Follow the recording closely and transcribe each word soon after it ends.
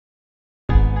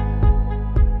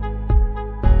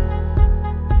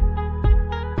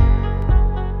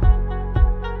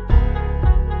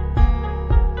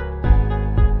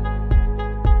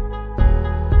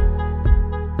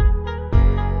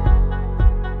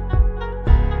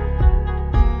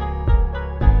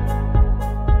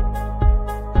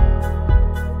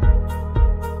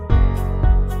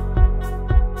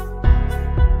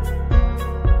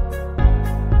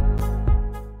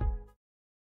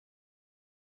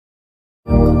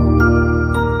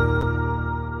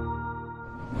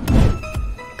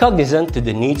Cognizant to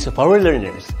the needs of our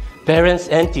learners, parents,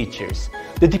 and teachers,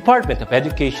 the Department of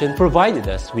Education provided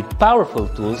us with powerful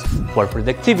tools for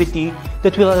productivity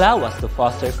that will allow us to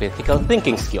foster critical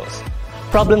thinking skills,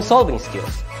 problem-solving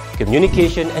skills,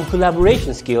 communication and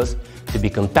collaboration skills to be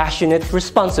compassionate,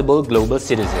 responsible global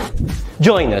citizens.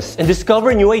 Join us and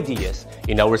discover new ideas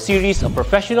in our series of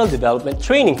professional development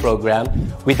training program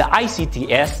with the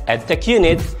ICTS EdTech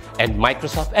Unit and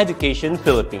Microsoft Education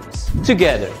Philippines.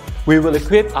 Together, we will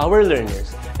equip our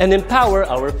learners and empower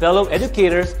our fellow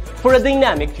educators for a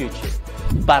dynamic future.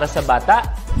 Para sa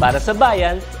bata, para sa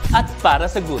bayan, at para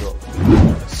sa guro.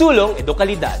 Sulong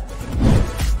Edukalidad.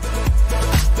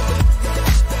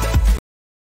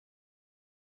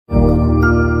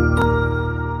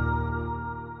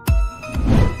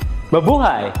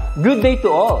 Mabuhay! Good day to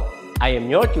all! I am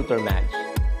your tutor Madge.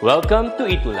 Welcome to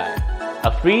ETUlay,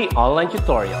 a free online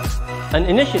tutorial, an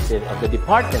initiative of the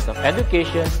Department of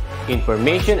Education,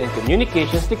 Information and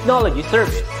Communications Technology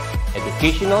Service,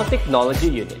 Educational Technology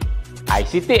Unit,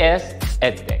 ICTS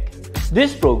EdTech.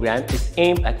 This program is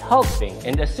aimed at helping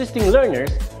and assisting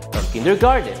learners from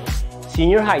kindergarten,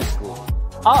 senior high school,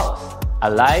 ALS,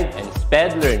 Alive, and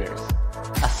SPED learners.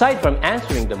 Aside from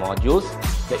answering the modules,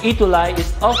 the ETUlay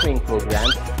is offering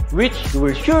programs which you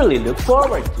will surely look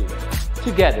forward to.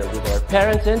 Together with our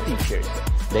parents and teachers,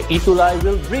 the ETUlay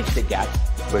will bridge the gaps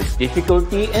where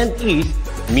difficulty and ease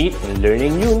meet in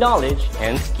learning new knowledge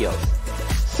and skills.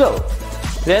 So,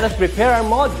 let us prepare our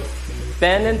modules,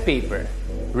 pen and paper.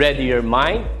 Ready your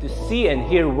mind to see and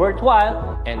hear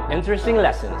worthwhile and interesting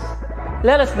lessons.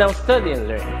 Let us now study and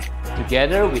learn,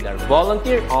 together with our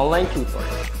volunteer online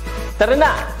tutors. Tara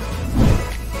na!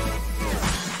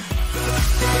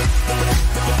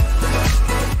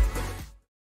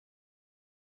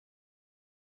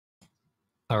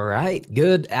 All right.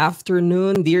 Good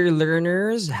afternoon, dear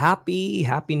learners. Happy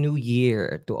New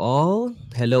Year to all.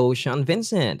 Hello, Sean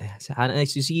Vincent.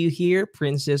 Nice to see you here.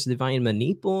 Princess Divine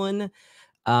Manipon.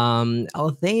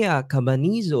 Althea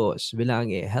Cabanizos.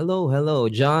 Bilange. Hello.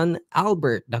 John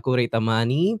Albert Dakure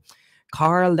Tamani.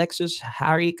 Carl Lexus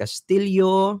Harry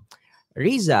Castillo.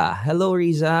 Riza. Hello,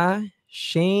 Riza.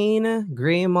 Shane,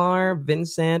 Graymar,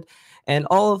 Vincent, and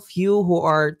all of you who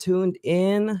are tuned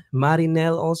in,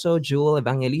 Marinel also, Jewel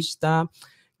Evangelista,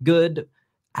 good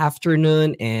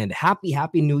afternoon and happy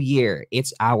New Year.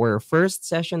 It's our first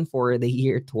session for the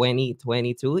year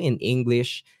 2022 in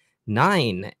English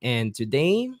 9. And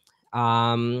today,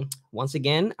 once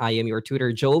again, I am your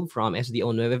tutor Job from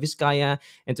SDO Nueva Vizcaya,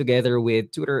 and together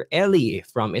with tutor Ellie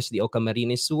from SDO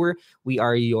Camarines Sur, we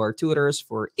are your tutors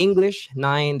for English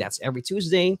 9. That's every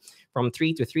Tuesday from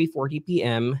 3 to 3:40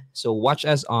 p.m. So watch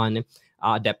us on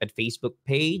DepEd Facebook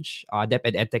page,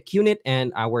 DepEd EdTech Unit,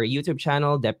 and our YouTube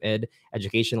channel, DepEd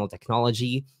Educational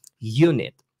Technology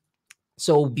Unit.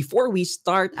 So before we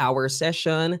start our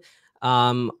session,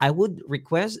 I would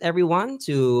request everyone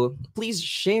to please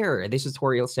share this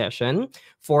tutorial session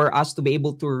for us to be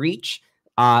able to reach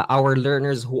our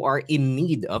learners who are in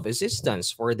need of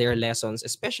assistance for their lessons,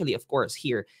 especially, of course,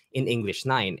 here in English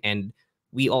 9. And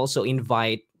we also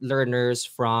invite learners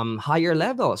from higher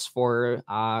levels for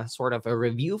sort of a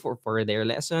review for their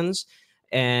lessons,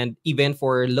 and even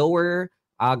for lower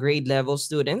grade level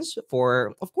students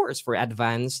for, of course, for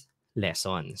advanced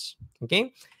lessons.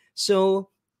 Okay, so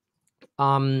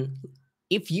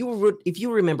if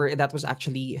you remember, that was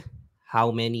actually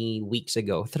how many weeks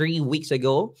ago? 3 weeks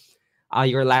ago.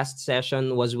 Your last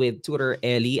session was with Tutor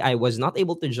Ellie. I was not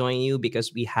able to join you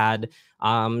because we had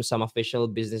some official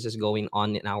businesses going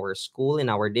on in our school, in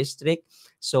our district.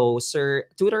 So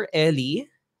Tutor Ellie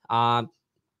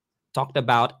talked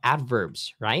about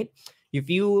adverbs, right? If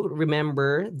you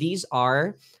remember, these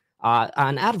are,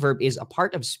 an adverb is a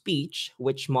part of speech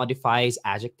which modifies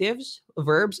adjectives,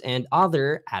 verbs, and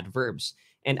other adverbs,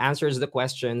 and answers the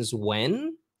questions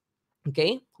when,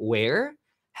 okay, where,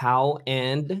 how,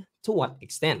 and to what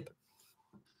extent.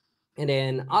 And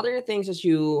then other things as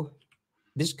you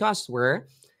discussed were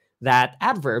that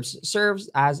adverbs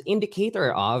serves as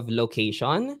indicator of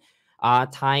location,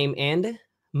 time, and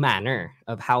manner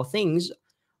of how things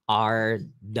are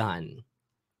done.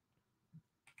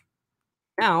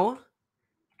 Now,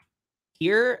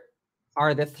 here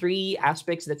are the 3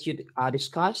 aspects that you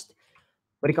discussed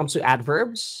when it comes to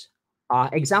adverbs.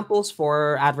 Examples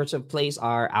for adverbs of place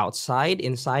are outside,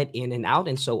 inside, in and out,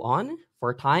 and so on.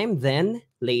 For time, then,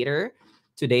 later,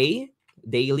 today,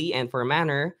 daily, and for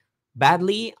manner,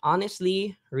 badly,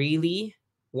 honestly, really,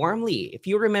 warmly. If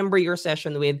you remember your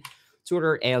session with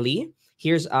Tutor Ellie,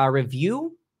 here's a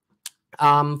review.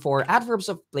 For adverbs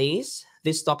of place,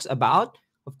 this talks about,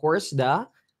 of course, the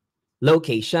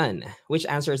Location, which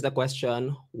answers the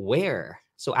question where.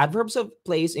 So adverbs of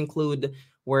place include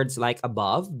words like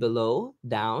above, below,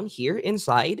 down, here,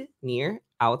 inside, near,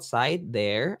 outside,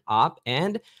 there, up,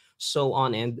 and so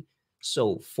on and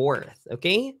so forth.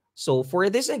 Okay? So for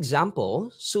this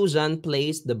example, Susan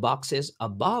placed the boxes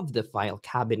above the file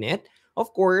cabinet.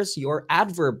 Of course, your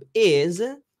adverb is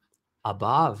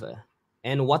above.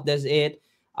 And what does it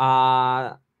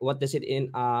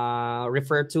in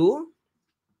refer to?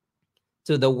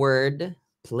 To the word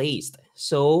placed.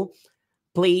 So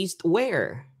placed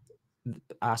where?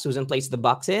 Susan placed the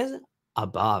boxes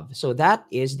above. So that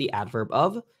is the adverb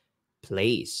of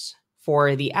place.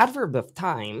 For the adverb of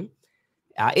time,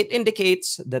 it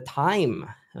indicates the time.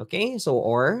 Okay, so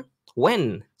or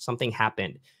when something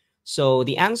happened. So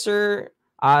the answer,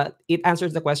 it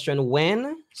answers the question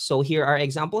when. So here are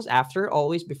examples: after,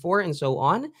 always, before, and so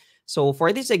on. So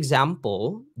for this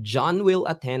example, John will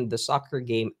attend the soccer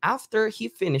game after he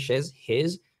finishes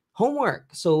his homework.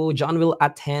 So John will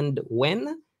attend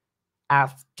when?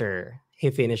 After he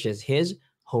finishes his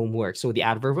homework. So the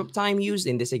adverb of time used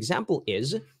in this example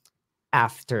is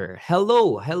after.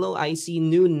 Hello, hello. I see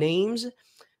new names.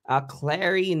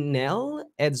 Clary Nell,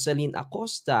 Edsalyn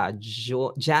Acosta,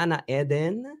 Jana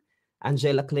Eden,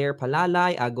 Angela Claire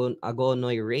Palalay,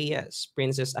 Agonoy Reyes,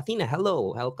 Princess Athena.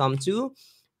 Hello, welcome to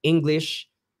English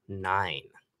 9.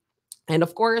 And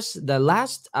of course, the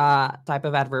last type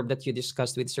of adverb that you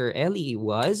discussed with Sir Ellie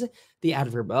was the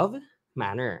adverb of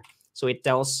manner. So it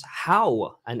tells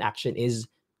how an action is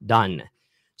done.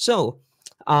 So,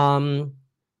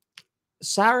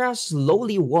 Sarah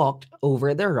slowly walked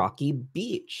over the rocky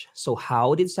beach. So,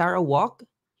 how did Sarah walk?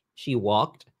 She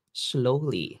walked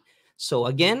slowly. So,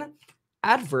 again,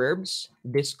 adverbs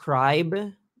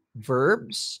describe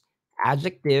verbs,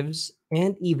 adjectives,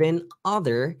 and even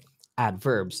other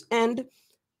adverbs. And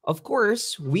of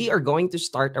course, we are going to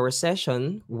start our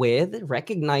session with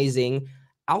recognizing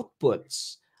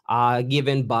outputs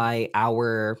given by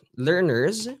our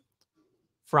learners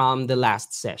from the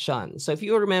last session. So if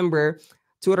you remember,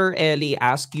 Tutor Ellie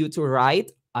asked you to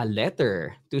write a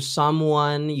letter to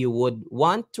someone you would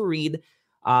want to read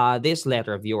this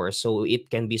letter of yours. So it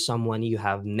can be someone you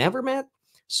have never met,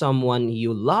 someone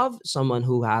you love, someone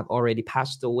who have already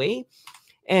passed away.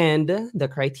 And the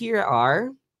criteria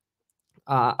are,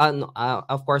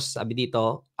 of course, sabi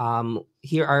dito,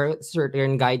 here are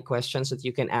certain guide questions that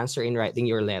you can answer in writing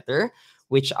your letter,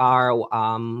 which are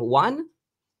one,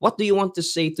 what do you want to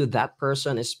say to that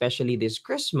person, especially this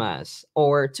Christmas?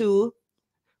 Or two,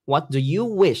 what do you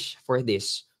wish for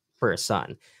this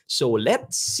person? So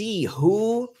let's see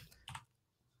who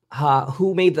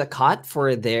made the cut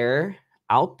for their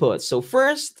output. So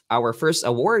first, our first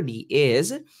awardee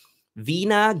is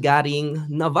Vina Garing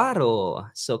Navarro.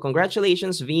 So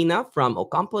congratulations, Vina, from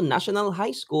Ocampo National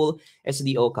High School,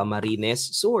 SDO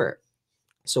Camarines Sur.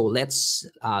 So let's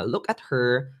look at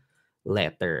her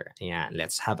letter. Yeah,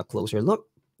 let's have a closer look.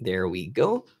 There we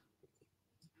go.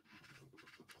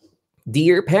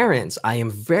 Dear parents, I am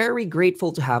very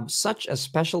grateful to have such a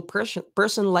special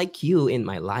person like you in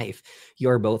my life.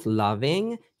 You're both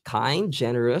loving, kind,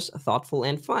 generous, thoughtful,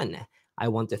 and fun. I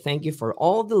want to thank you for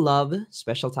all the love,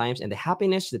 special times, and the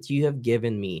happiness that you have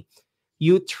given me.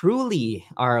 You truly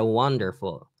are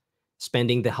wonderful.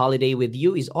 Spending the holiday with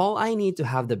you is all I need to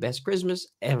have the best Christmas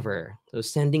ever. So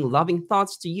sending loving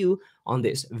thoughts to you on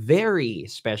this very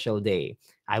special day.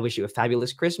 I wish you a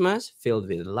fabulous Christmas filled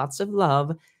with lots of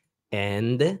love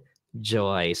and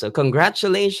joy. So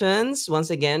congratulations once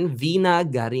again, Vina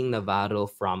Garing Navarro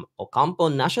from Ocampo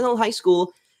National High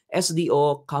School,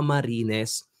 SDO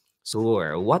Camarines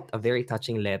Sur. What a very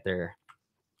touching letter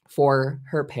for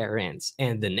her parents.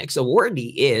 And the next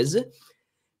awardee is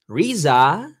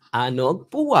Riza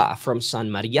Anogpua from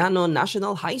San Mariano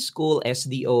National High School,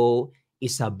 SDO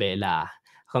Isabela.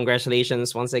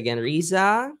 Congratulations once again,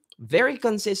 Riza. Very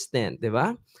consistent, di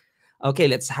ba? Okay,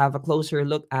 let's have a closer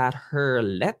look at her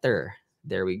letter.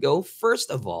 There we go. First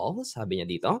of all, sabi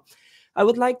niya dito, I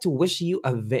would like to wish you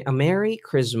a Merry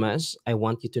Christmas. I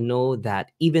want you to know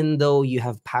that even though you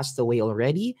have passed away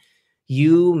already,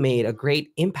 you made a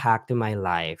great impact in my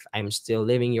life. I'm still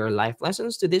living your life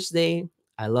lessons to this day.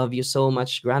 I love you so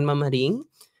much, Grandma Maring.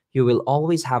 You will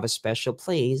always have a special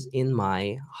place in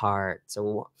my heart.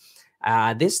 So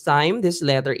this time, this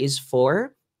letter is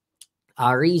for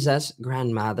Riza's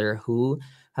grandmother who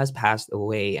has passed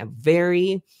away. A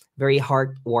very, very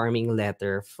heartwarming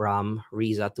letter from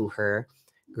Riza to her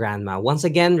grandma. Once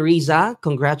again, Riza,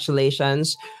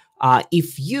 congratulations.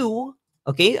 If you,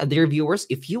 okay, dear viewers,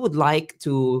 if you would like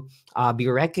to be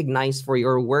recognized for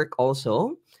your work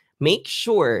also, make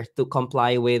sure to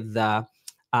comply with the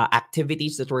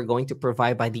activities that we're going to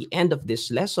provide by the end of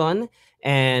this lesson.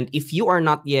 And if you are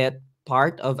not yet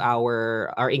part of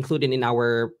are included in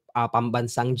our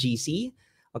Pambansang GC,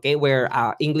 okay, where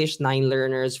English 9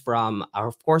 learners from,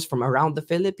 of course, from around the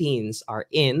Philippines are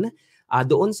in,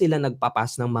 doon sila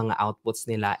nagpapas ng mga outputs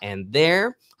nila, and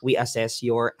there we assess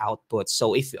your outputs.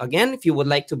 So if you would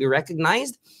like to be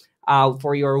recognized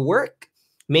for your work,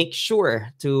 make sure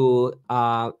to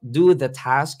do the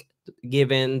task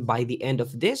given by the end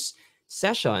of this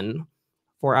session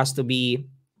for us to be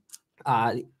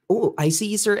oh, I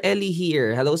see Sir Ellie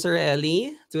here. Hello, Sir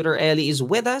Ellie. Tutor Ellie is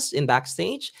with us in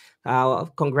backstage,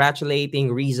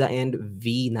 congratulating Riza and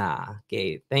Vina.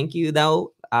 Okay, thank you daw.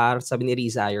 Sabi ni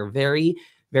Riza, you're very,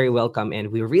 very welcome,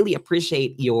 and we really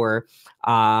appreciate your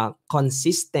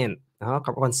consistent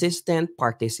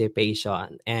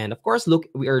participation. And of course,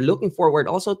 we are looking forward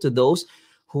also to those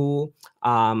who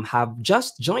have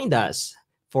just joined us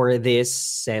for this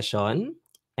session.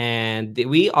 And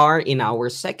we are in our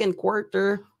second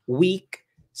quarter, week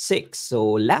 6. So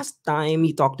last time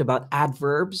we talked about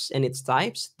adverbs and its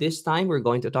types. This time we're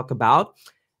going to talk about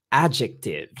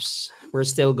adjectives. We're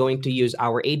still going to use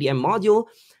our ADM module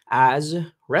as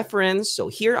reference. So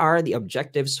here are the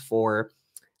objectives for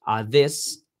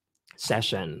this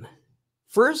session.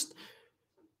 First,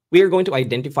 we are going to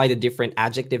identify the different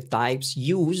adjective types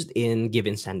used in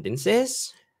given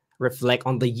sentences, reflect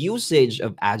on the usage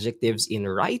of adjectives in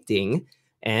writing,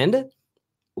 and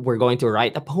we're going to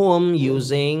write a poem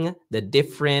using the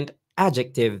different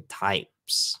adjective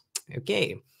types.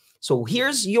 Okay, so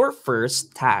here's your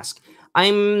first task.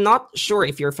 I'm not sure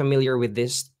if you're familiar with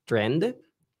this trend.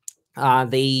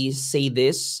 They say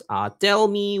this, tell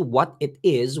me what it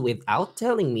is without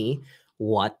telling me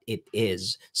what it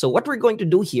is. So what we're going to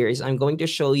do here is I'm going to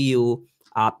show you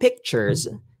pictures.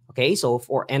 Okay, so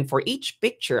for each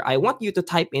picture, I want you to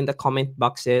type in the comment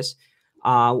boxes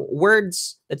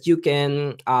words that you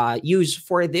can use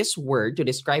for this word to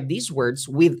describe these words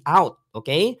without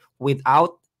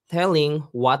telling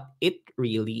what it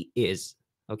really is.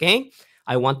 Okay,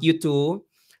 I want you to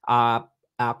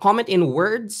comment in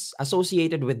words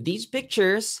associated with these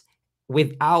pictures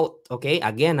without,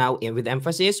 again, now with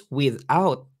emphasis,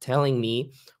 without telling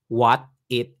me what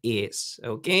it is.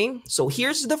 Okay, so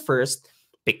here's the first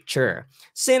picture.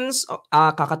 Since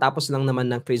kakatapos lang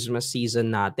naman ng Christmas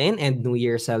season natin and New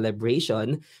Year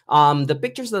celebration, the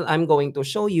pictures that I'm going to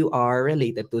show you are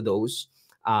related to those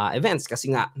events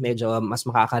kasi nga medyo mas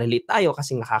makaka-relate tayo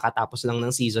kasi nakakatapos lang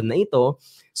ng season na ito.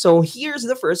 So here's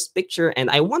the first picture, and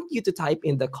I want you to type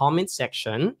in the comment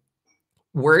section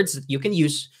words that you can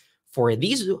use for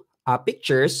these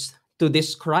pictures to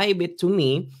describe it to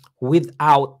me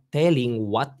without telling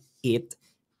what it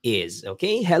is.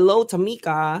 Okay, hello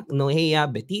Tamika, Nohea,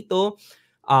 Betito,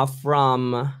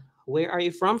 from where are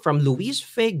you from? From Luis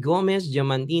Fe Gomez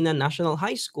Diamantina National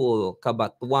High School,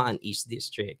 Cabatuan East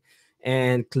District.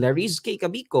 And Clarice K.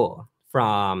 Cabico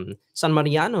from San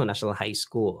Mariano National High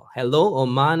School. Hello,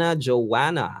 Omana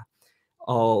Joanna.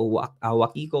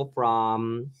 Wakiko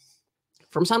from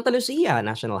Santa Lucia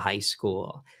National High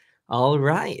School. All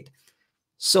right.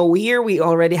 So here we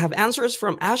already have answers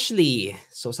from Ashley.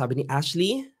 So sabi ni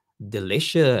Ashley,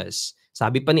 delicious.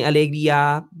 Sabi pa ni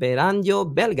Alegria Beranjo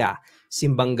Belga,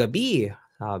 simbang gabi.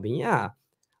 Sabi niya.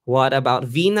 What about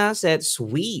Vina said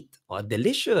sweet or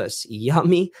delicious,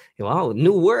 yummy. Wow,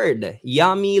 new word,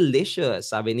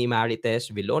 yummy-licious. Sabi ni Marites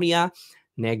Viloria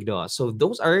Negro. So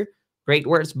those are great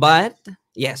words, but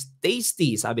yes,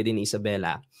 tasty, sabi din ni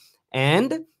Isabella.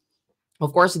 And of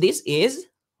course, this is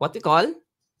what we call,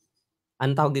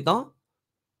 ang tawag dito?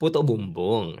 Puto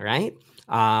bumbong, right?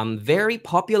 Very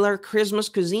popular Christmas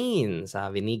cuisine,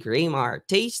 sabi ni Graymar.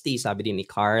 Tasty, sabi din ni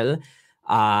Carl.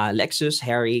 Lexus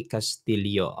Harry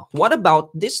Castillo. What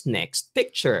about this next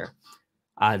picture?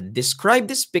 Describe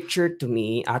this picture to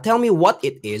me. Tell me what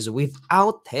it is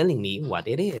without telling me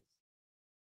what it is.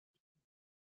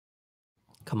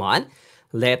 Come on,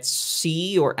 let's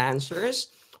see your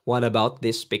answers. What about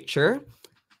this picture?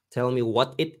 Tell me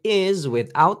what it is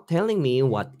without telling me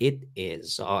what it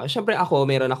is. So, syempre ako,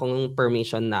 meron akong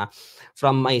permission na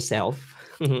from myself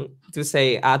to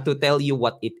say, to tell you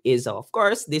what it is. So, of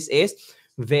course, this is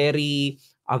very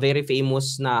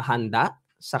famous na handa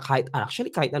sa kahit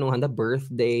anong handa,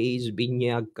 birthdays,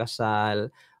 binyag, kasal,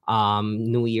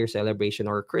 New Year celebration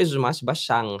or Christmas, ba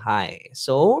Shanghai.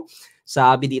 So,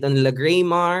 sabi dito nila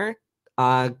Graymar,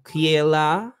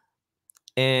 Kiela,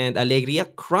 and Alegria,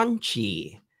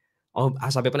 crunchy.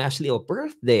 Sabi pa na Ashley,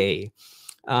 birthday.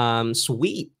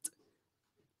 Sweet.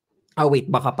 Wait,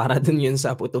 baka para dun yun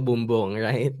sa puto bumbong,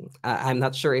 right? I'm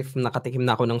not sure if nakatikim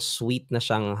na ako ng sweet na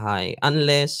Shanghai.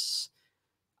 Unless,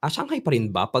 Shanghai pa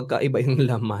rin ba pagkaiba yung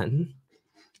laman?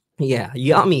 Yeah,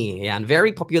 yummy. Yan,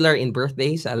 very popular in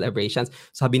birthday celebrations.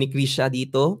 Sabi ni Krisha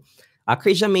dito,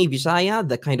 Krisha May Visaya,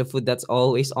 the kind of food that's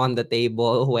always on the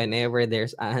table whenever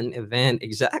there's an event.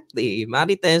 Exactly.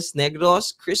 Marites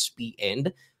Negros, crispy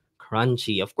and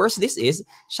crunchy. Of course, this is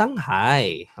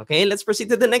Shanghai. Okay, let's proceed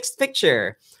to the next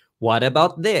picture. What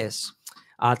about this?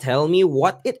 Tell me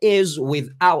what it is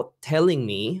without telling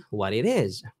me what it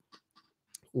is.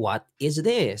 What is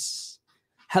this?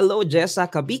 Hello,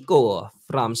 Jessa Cabico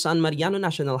from San Mariano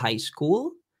National High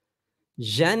School.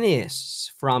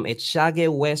 Janice from Etxage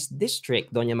West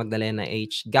District, Doña Magdalena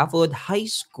H. Gafford High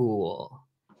School.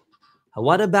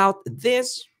 What about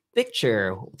this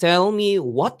picture? Tell me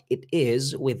what it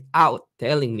is without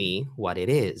telling me what it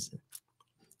is.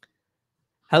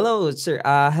 Hello, sir.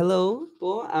 Hello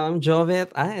po. I'm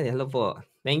Jovet. Hello po.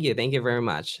 Thank you. Thank you very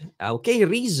much. Okay,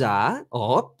 Riza.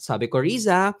 Oh, sabi ko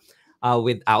Riza,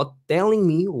 without telling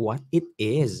me what it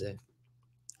is.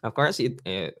 Of course,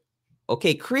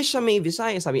 okay, Krisha May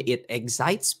Visaya sabi, it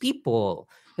excites people,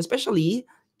 especially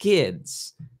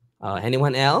kids.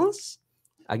 Anyone else?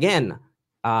 Again,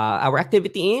 our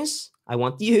activity is, I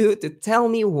want you to tell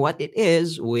me what it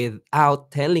is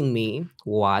without telling me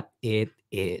what it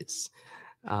is.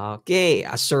 Okay,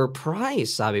 a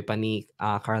surprise, sabi pa ni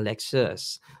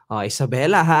Carlexus.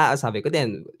 Isabella ha, sabi ko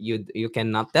din, you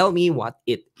cannot tell me what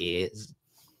it is.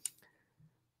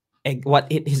 What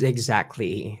it is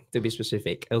exactly, to be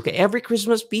specific. Okay, every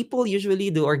Christmas people usually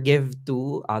do or give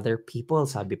to other people,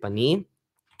 sabi pa ni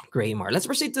Graymar. Let's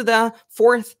proceed to the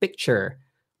fourth picture.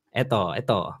 Ito.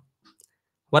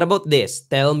 What about this?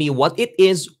 Tell me what it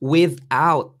is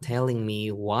without telling me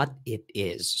what it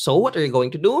is. So what are you going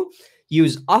to do?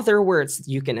 Use other words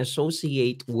that you can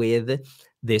associate with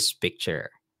this picture.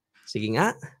 Sige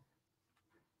nga.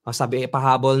 Sabi,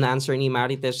 pahabol na answer ni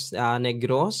Marites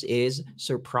Negros is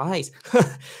surprise.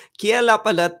 Kiela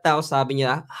pala tao, sabi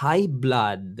niya, high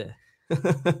blood.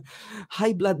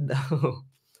 High blood daw.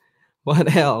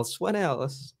 What else?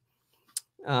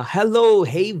 Hello,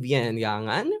 Havian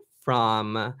Yangan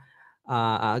from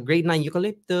grade 9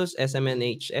 Eucalyptus,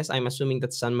 SMNHS. I'm assuming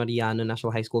that's San Mariano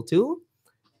National High School too.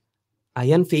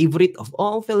 Ayan, favorite of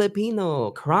all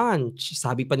Filipino. Crunch.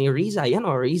 Sabi pa ni Riza. Ayan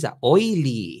Riza.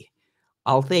 Oily.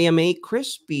 Althea May,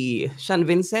 crispy. Sean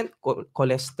Vincent,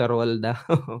 cholesterol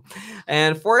daw.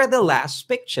 And for the last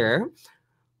picture,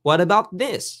 what about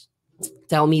this?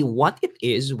 Tell me what it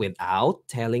is without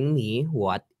telling me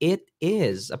what it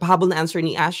is. A pahabol na answer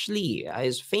ni Ashley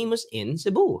is famous in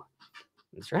Cebu.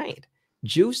 That's right.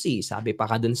 Juicy, sabi pa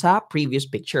ka dun sa previous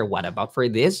picture. What about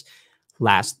for this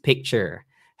last picture?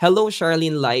 Hello,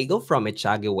 Charlene Ligo from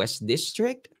Etxage West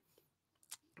District.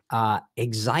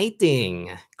 Exciting.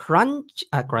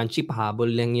 Crunchy, pahabol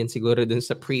lang yun siguro dun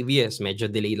sa previous.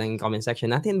 Medyo delay lang yung comment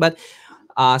section natin. But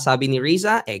sabi ni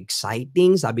Riza,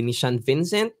 exciting. Sabi ni Sean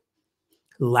Vincent,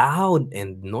 loud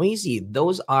and noisy.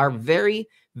 Those are very,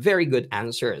 very good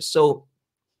answers. So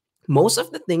most of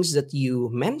the things that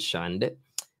you mentioned,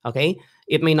 okay,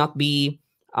 it may not be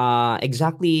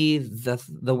exactly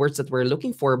the words that we're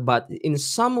looking for, but in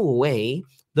some way,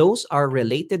 those are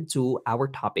related to our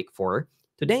topic for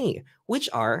today, which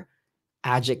are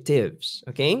adjectives.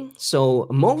 Okay, so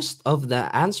most of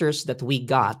the answers that we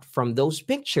got from those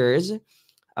pictures,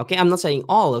 okay, I'm not saying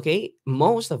all, okay,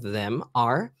 most of them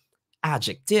are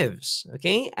adjectives.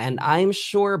 Okay, and I'm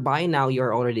sure by now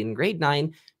you're already in grade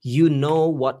 9, you know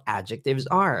what adjectives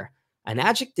are. An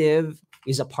adjective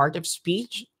is a part of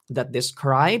speech that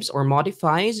describes or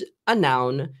modifies a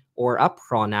noun or a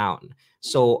pronoun.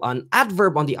 So an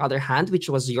adverb, on the other hand, which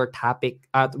was your topic,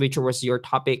 from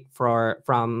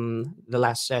the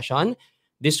last session,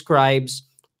 describes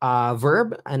a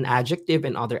verb, an adjective,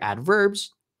 and other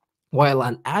adverbs, while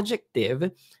an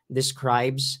adjective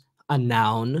describes a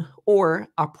noun or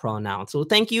a pronoun. So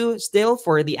thank you still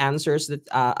for the answers that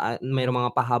mayroong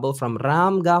mga pahabol from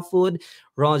Ram, Gafud,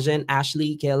 Rogen,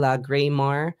 Ashley, Kela,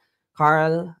 Graymar,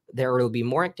 Carl. There will be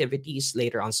more activities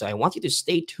later on. So I want you to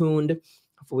stay tuned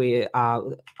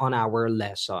on our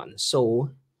lesson. So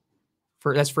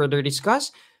let's further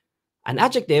discuss. An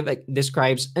adjective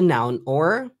describes a noun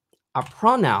or a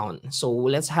pronoun. So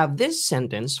let's have this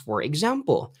sentence, for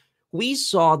example. We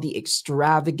saw the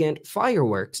extravagant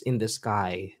fireworks in the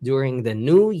sky during the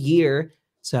New Year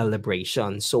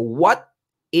celebration. So what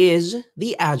is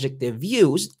the adjective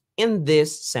used in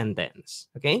this sentence?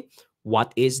 Okay,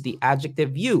 what is the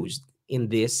adjective used in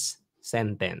this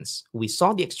sentence? We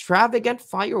saw the extravagant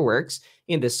fireworks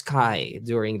in the sky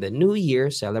during the New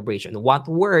Year celebration. What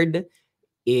word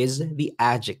is the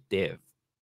adjective?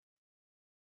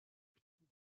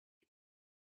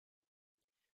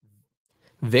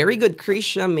 Very good,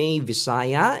 Krisha, May,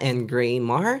 Visaya, and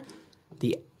Graymar.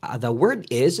 The word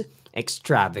is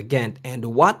extravagant. And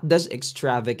what does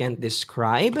extravagant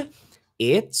describe?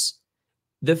 It's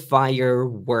the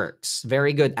fireworks.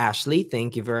 Very good, Ashley.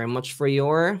 Thank you very much for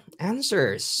your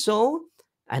answers. So,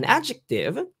 an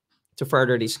adjective to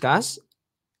further discuss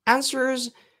answers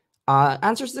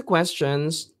answers the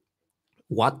questions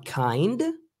what kind,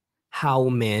 how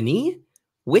many,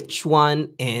 which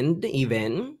one, and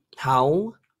even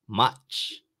how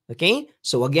much. Okay,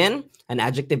 so again, an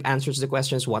adjective answers the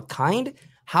questions what kind,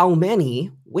 how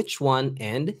many, which one,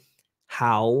 and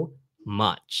how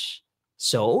much.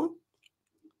 So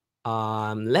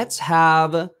let's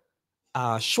have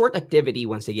a short activity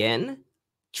once again.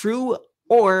 True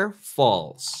or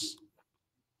false?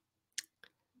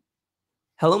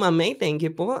 Hello, Ma'am May. Thank you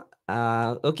po.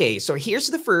 Okay, so here's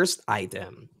the first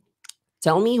item.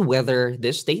 Tell me whether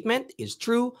this statement is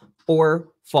true or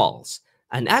false.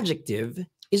 An adjective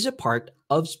is a part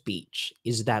of speech.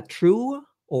 Is that true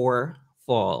or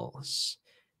false?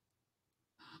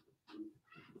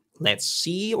 Let's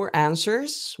see your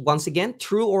answers. Once again,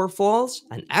 true or false?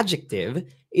 An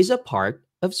adjective is a part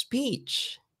of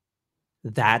speech.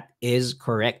 That is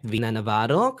correct. Vina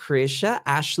Navarro, Krisha,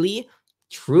 Ashley,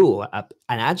 true. An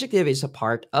adjective is a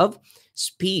part of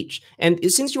speech.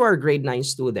 And since you are grade 9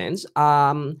 students,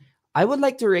 I would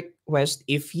like to request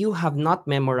if you have not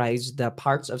memorized the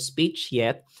parts of speech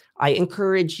yet, I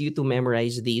encourage you to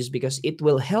memorize these because it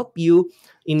will help you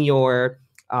in your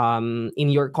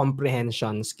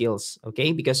comprehension skills.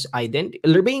 Okay, because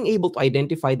being able to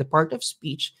identify the part of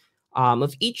speech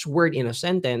of each word in a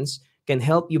sentence can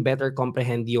help you better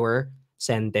comprehend your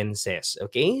sentences.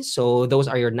 Okay, so those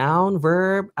are your noun,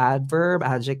 verb, adverb,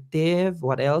 adjective,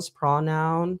 what else?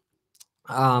 Pronoun,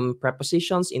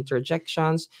 prepositions,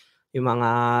 interjections, yung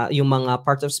mga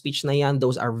parts of speech na yan,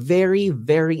 those are very,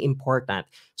 very important.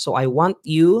 So I want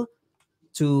you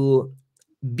to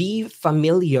be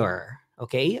familiar,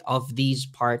 okay, of these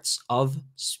parts of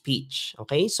speech.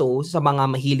 Okay, so sa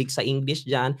mga mahilig sa English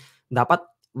dyan, dapat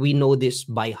we know this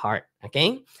by heart.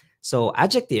 Okay, so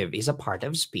adjective is a part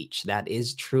of speech. That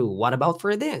is true. What about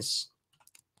for this?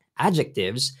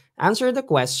 Adjectives answer the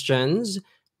questions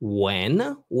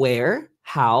when, where,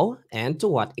 how, and to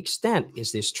what extent.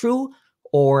 Is this true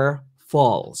or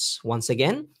false? Once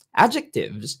again,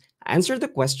 adjectives answer the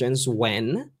questions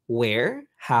when, where,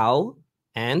 how,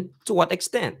 and to what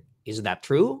extent. Is that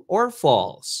true or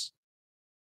false?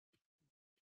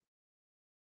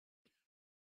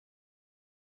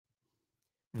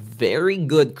 Very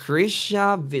good,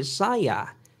 Krisha, Visaya,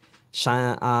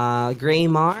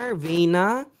 Graymar,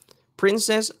 Vina,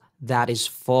 Princess. That is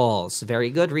false. Very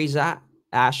good, Riza,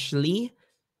 Ashley.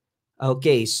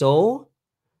 Okay, so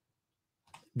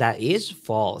that is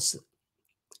false.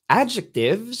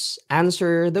 Adjectives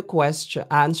answer the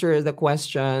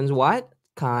questions what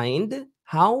kind,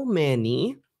 how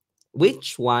many,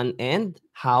 which one, and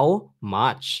how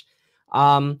much.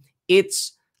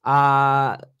 It's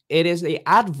it is a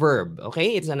adverb.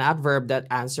 Okay, it's an adverb that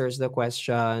answers the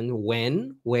question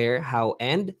when, where, how,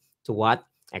 and to what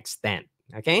extent.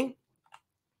 Okay,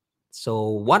 so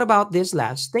what about this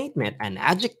last statement? An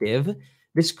adjective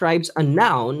describes a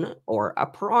noun or a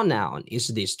pronoun. Is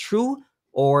this true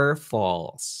or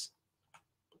false?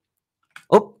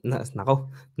 Oh,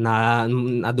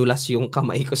 nadulas yung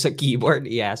kamay ko sa keyboard.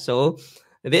 Yeah, so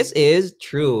this is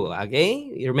true.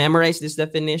 Okay? You memorize this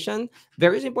definition.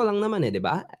 Very simple lang naman di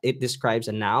ba? It describes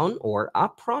a noun or a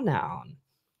pronoun.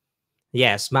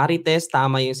 Yes, Marites,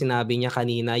 tama yung sinabi niya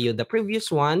kanina. The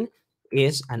previous one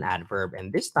is an adverb.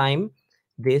 And this time,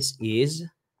 this is,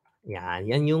 yan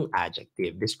yung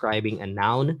adjective describing a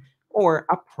noun or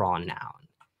a pronoun.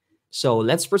 So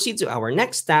let's proceed to our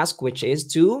next task, which is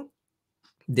to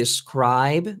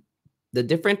describe the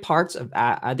different parts of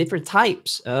different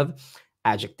types of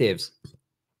adjectives.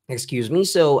 Excuse me.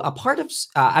 So a part of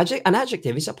an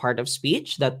adjective is a part of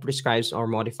speech that describes or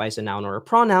modifies a noun or a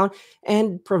pronoun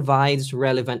and provides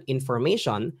relevant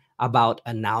information about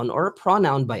a noun or a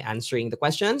pronoun by answering the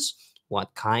questions: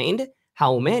 what kind,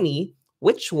 how many,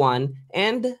 which one,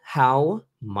 and how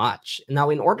much. Now,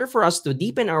 in order for us to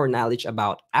deepen our knowledge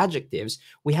about adjectives,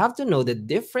 we have to know the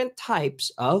different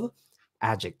types of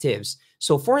adjectives.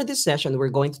 So for this session, we're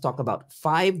going to talk about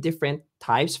five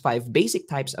basic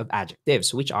types of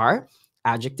adjectives, which are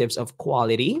adjectives of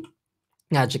quality,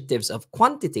 adjectives of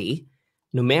quantity,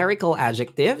 numerical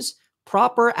adjectives,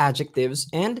 proper adjectives,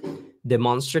 and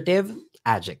demonstrative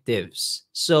adjectives.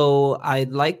 So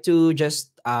I'd like to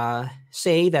just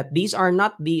say that these are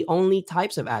not the only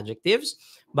types of adjectives.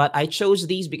 But I chose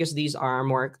these because these are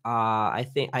more,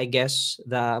 I guess,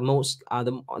 the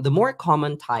more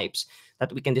common types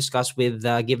that we can discuss with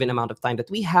the given amount of time that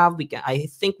we have. I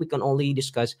think we can only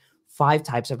discuss 5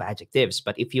 types of adjectives.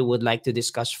 But if you would like to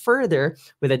discuss further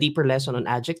with a deeper lesson on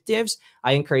adjectives,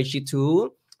 I encourage you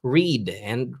to read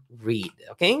and read.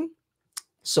 Okay.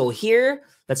 So here,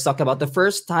 let's talk about the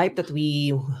first type that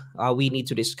we need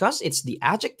to discuss. It's the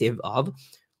adjective of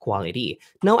quality.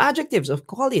 Now, adjectives of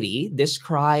quality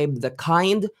describe the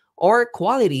kind or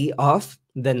quality of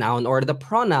the noun or the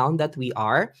pronoun that we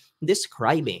are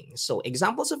describing. So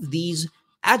examples of these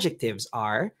adjectives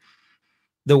are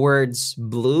the words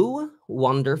blue,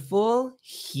 wonderful,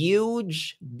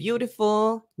 huge,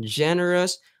 beautiful,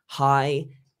 generous, high,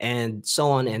 and so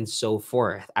on and so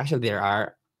forth. Actually, there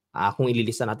are, kung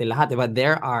ililista natin lahat, diba?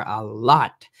 There are a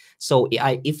lot. So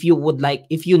if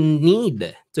you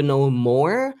need to know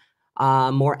more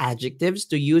adjectives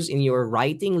to use in your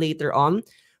writing later on,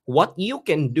 what you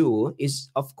can do is,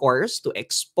 of course, to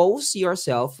expose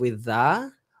yourself with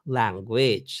the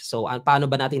language. So, paano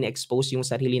ba natin expose yung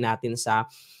sarili natin sa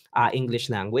English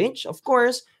language? Of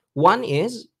course,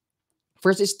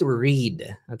 first is to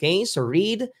read. Okay, so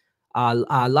read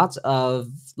lots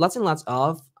and lots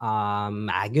of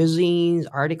magazines,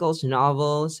 articles,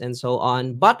 novels, and so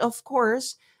on. But of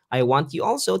course, I want you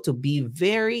also to be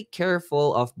very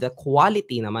careful of the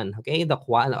quality naman. Okay,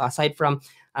 aside from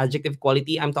adjective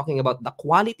quality, I'm talking about the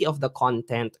quality of the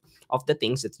content of the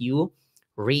things that you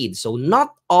read. So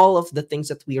not all of the things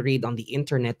that we read on the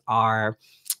internet are,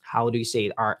 how do you say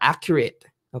it, are accurate.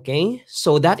 Okay,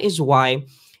 so that is why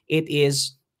it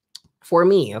is, for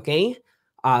me, okay,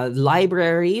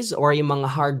 libraries or yung mga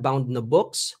hardbound na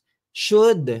books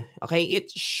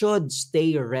it should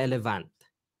stay relevant.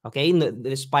 Okay,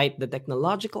 despite the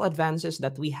technological advances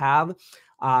that we have,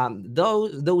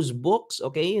 those books,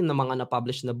 okay, yung mga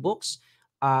na-publish na books,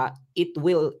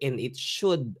 it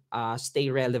should stay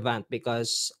relevant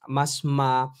because mas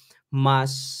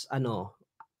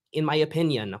in my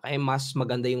opinion, okay, mas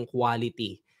maganda yung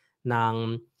quality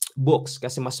ng books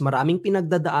kasi mas maraming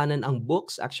pinagdadaanan ang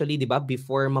books actually, 'di ba,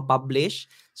 before ma-publish.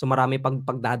 So marami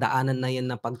pagdadaanan na 'yan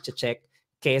na pagche-check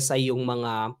kaysa yung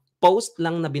mga post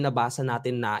lang na binabasa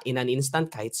natin na in an instant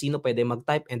kahit sino pwede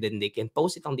mag-type and then they can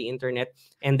post it on the internet,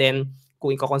 and then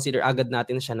kung i-consider agad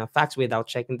natin siya na facts without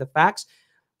checking the facts,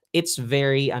 it's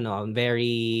very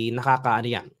nakakaano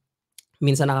yan,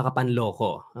 minsan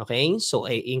nakakapanloko. Okay? So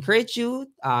I encourage you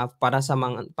para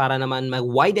naman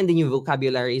mag-widen din yung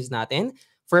vocabularies natin.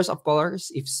 First, of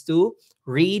course, is to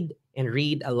read and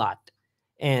read a lot.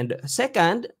 And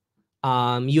second,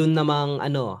 yun namang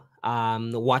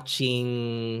watching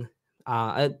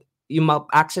yung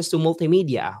access to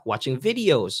multimedia, watching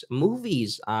videos,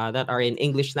 movies that are in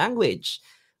English language.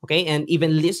 Okay? And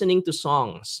even listening to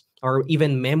songs or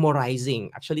even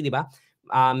memorizing. Actually, di ba?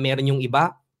 Meron yung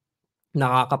iba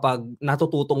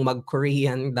natututong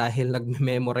mag-Korean dahil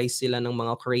nag-memorize sila ng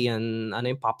mga Korean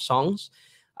pop songs.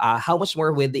 How much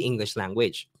more with the English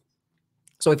language?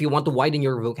 So if you want to widen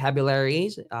your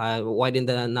vocabularies, widen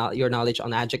your knowledge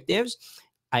on adjectives,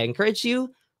 I encourage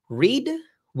you, read,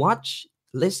 watch,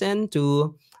 listen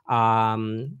to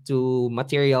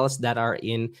materials that are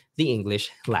in the English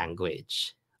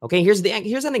language. Okay, here's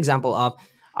an example of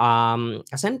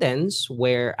a sentence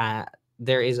where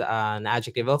there is an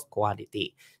adjective of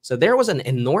quality. So there was an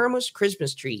enormous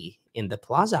Christmas tree in the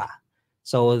plaza.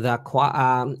 So the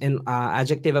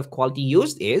adjective of quality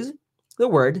used is the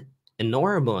word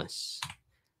enormous.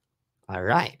 All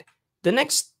right. The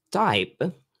next type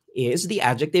is the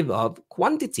adjective of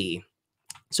quantity.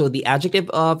 So the adjective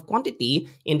of quantity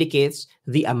indicates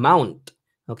the amount,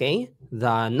 okay?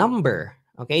 The number,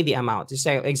 okay? The amount.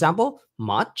 Say, example,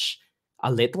 much,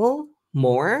 a little,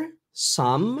 more,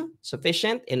 some,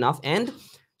 sufficient, enough, and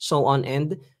so on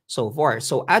and so forth.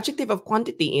 So adjective of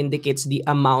quantity indicates the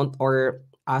amount or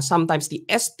sometimes the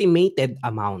estimated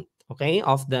amount, okay,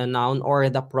 of the noun or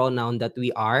the pronoun that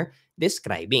we are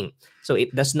describing. So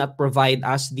it does not provide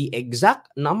us the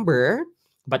exact number,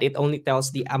 but it only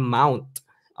tells the amount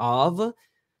of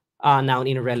noun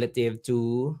in relative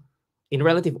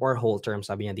or whole terms,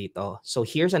 sabi niya dito. So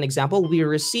here's an example. We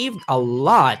received a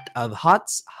lot of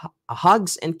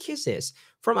hugs and kisses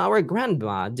from our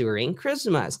grandma during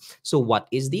Christmas. So what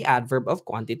is the adverb of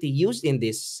quantity used in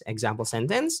this example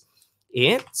sentence?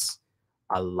 It's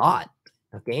a lot,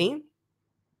 okay?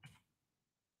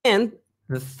 And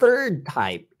the third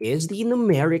type is the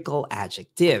numerical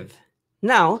adjective.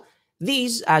 Now,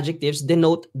 these adjectives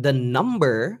denote the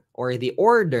number or the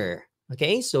order.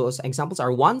 Okay, so examples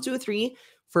are 1, 2, 3,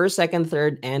 first, second,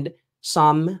 third, and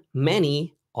some,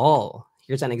 many, all.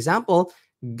 Here's an example.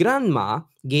 Grandma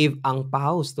gave ang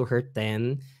paus to her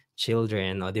 10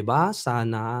 children. O, di ba?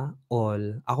 Sana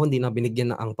all. Ako hindi na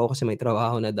binigyan ng ang pao kasi may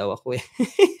trabaho na daw ako eh.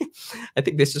 I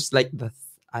think this is like the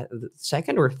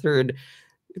second or third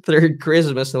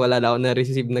Christmas na wala na ako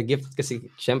na-receive na gift kasi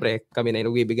syempre kami na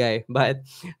yung nagbibigay. But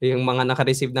yung mga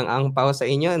naka-receive ng ang pao sa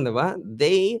inyo, di ba?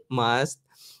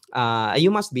 You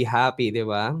must be happy, di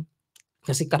ba?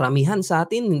 Kasi karamihan sa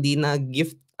atin hindi na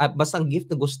gift at basta ang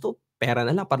gift na gusto, pera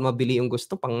na lang para mabili yung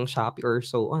gusto pang Shopee or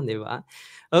so on, di ba?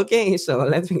 Okay, so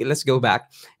let's go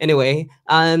back. Anyway,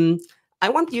 I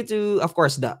want you to, of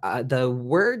course, the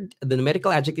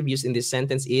numerical adjective used in this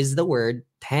sentence is the word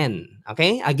 10.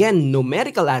 Okay, again,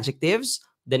 numerical adjectives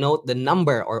denote the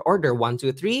number or order 1,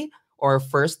 2, 3, or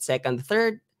first, second,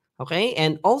 third. Okay,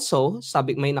 and also,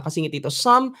 sabi may nakasingit dito,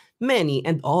 some, many,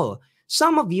 and all.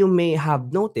 Some of you may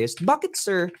have noticed, bakit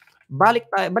sir, balik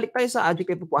tayo sa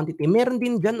adjective of quantity, meron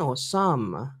din dyan,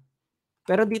 some.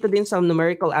 Pero dito din sa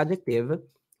numerical adjective,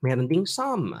 meron ding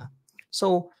some.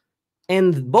 So,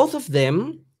 and both of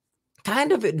them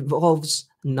kind of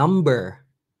involves number,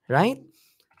 right?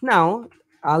 Now,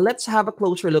 let's have a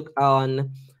closer look on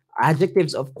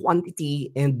adjectives of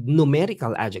quantity and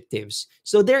numerical adjectives.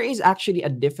 So there is actually a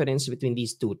difference between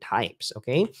these two types,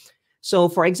 okay? So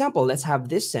for example, let's have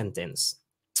this sentence.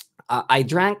 I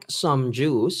drank some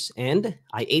juice and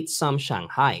I ate some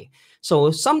Shanghai.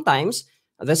 So sometimes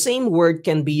the same word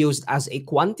can be used as a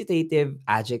quantitative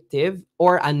adjective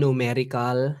or a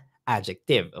numerical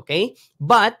adjective, okay?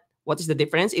 But what is the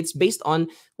difference? It's based on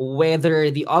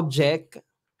whether the object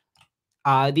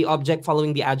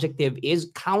following the adjective is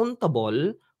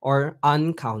countable or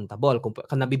uncountable.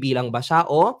 Kung nabibilang ba siya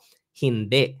o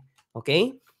hindi.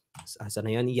 Okay? Saan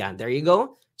na yun? Yan. There you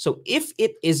go. So if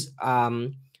it is,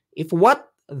 if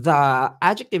what the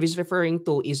adjective is referring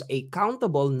to is a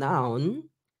countable noun,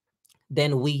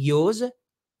 then we use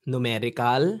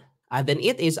numerical, then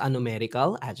it is a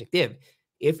numerical adjective.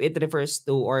 If it refers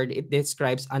to or it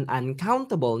describes an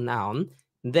uncountable noun,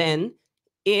 then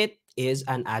it is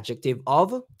an adjective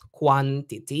of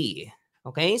quantity.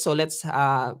 Okay, so let's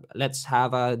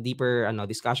have a deeper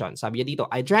discussion. Sabi niya dito,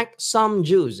 I drank some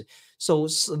juice. So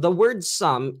the word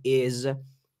some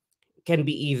can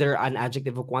be either an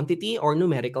adjective of quantity or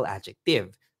numerical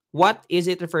adjective. What is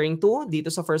it referring to? Dito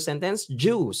sa first sentence,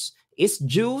 juice. Is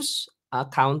juice a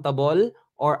countable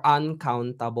or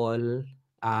uncountable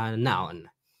noun?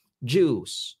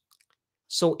 Juice.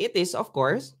 So it is, of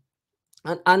course,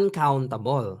 an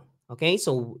uncountable. Okay,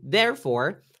 so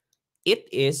therefore, it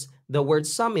is the word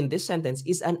some in this sentence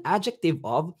is an adjective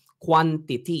of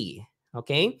quantity.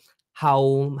 Okay,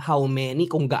 how many,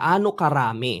 kung gaano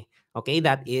karami. Okay,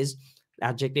 that is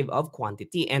adjective of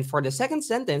quantity. And for the second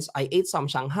sentence, I ate some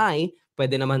Shanghai,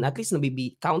 pwede naman at least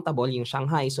nabibi countable yung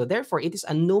Shanghai. So therefore, it is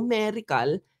a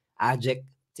numerical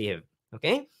adjective.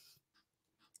 Okay?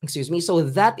 Excuse me. So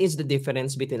that is the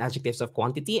difference between adjectives of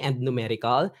quantity and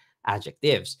numerical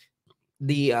adjectives.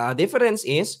 The difference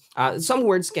is some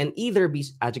words can either be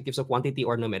adjectives of quantity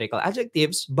or numerical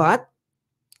adjectives, but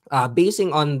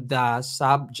basing on the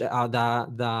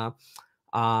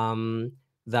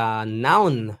the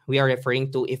noun we are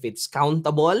referring to, if it's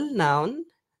countable noun,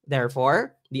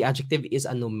 therefore the adjective is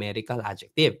a numerical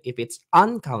adjective. If it's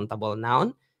uncountable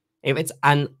noun, if it's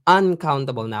an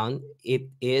uncountable noun, it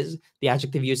is the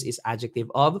adjective used is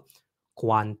adjective of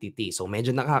quantity. So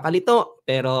medyo nakakalito,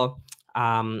 pero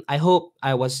I hope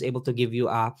I was able to give you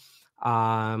a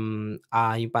yung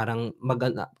parang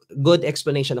good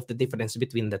explanation of the difference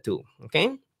between the two.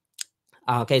 Okay?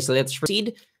 Okay, so let's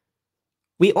proceed.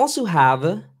 We also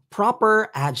have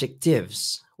proper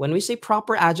adjectives. When we say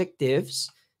proper adjectives,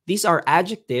 these are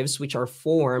adjectives which are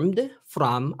formed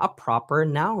from a proper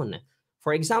noun.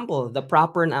 For example, the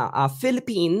proper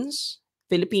Philippines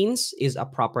is a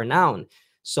proper noun.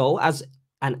 So as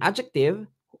an adjective,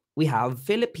 we have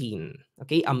Philippine.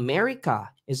 Okay, America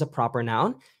is a proper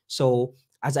noun. So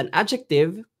as an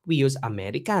adjective, we use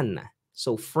American.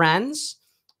 So France,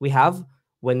 we have,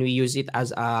 when we use it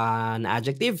as an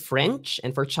adjective, French.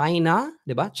 And for China,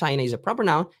 diba? China is a proper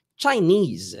noun,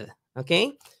 Chinese.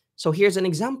 Okay? So here's an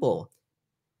example.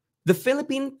 The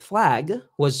Philippine flag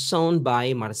was sewn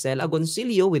by Marcela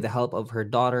Goncillo with the help of her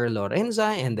daughter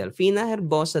Lorenza and Delfina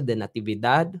Herbosa de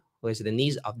Natividad, who is the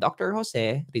niece of Dr.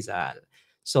 Jose Rizal.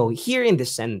 So here in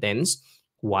this sentence,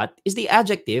 what is the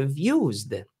adjective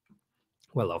used?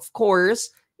 Well, of course,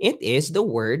 it is the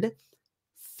word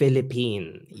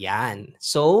Philippine. Yan.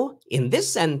 So in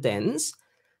this sentence,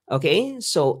 okay,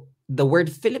 so the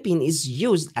word Philippine is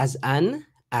used as an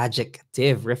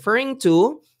adjective referring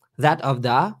to that of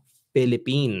the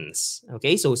Philippines.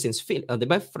 Okay, so since from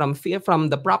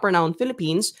the proper noun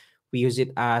Philippines, we use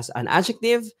it as an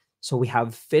adjective. So we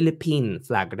have Philippine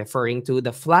flag, referring to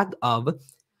the flag of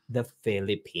the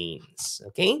Philippines.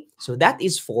 Okay, so that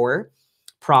is for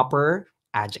proper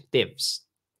adjectives.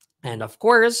 And of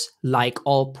course, like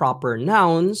all proper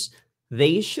nouns,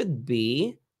 they should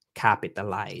be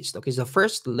capitalized. Okay, so the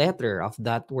first letter of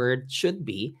that word should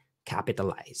be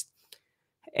capitalized.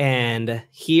 And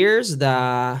here's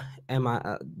I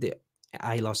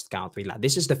lost count.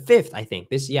 This is the fifth, I think.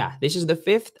 This is the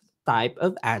fifth type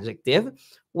of adjective,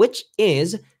 which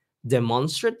is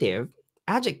demonstrative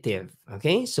adjective.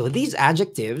 Okay, so these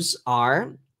adjectives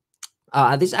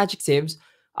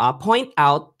point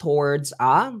out towards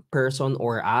a person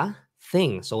or a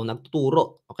thing. So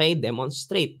nagtuturo, okay?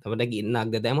 Demonstrate.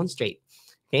 Nagde-demonstrate.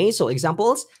 Okay, so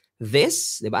examples,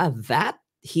 this, diba? That,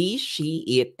 he, she,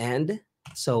 it, and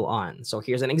so on. So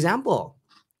here's an example.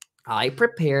 I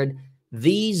prepared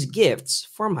these gifts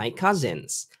for my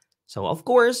cousins. So of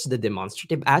course, the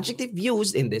demonstrative adjective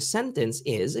used in this sentence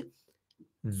is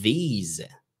these.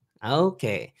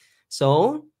 Okay.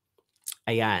 So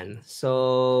ayan.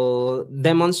 So,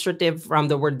 demonstrative from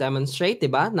the word demonstrate,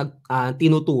 diba?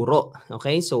 Tinuturo.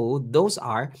 Okay? So, those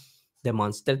are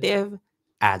demonstrative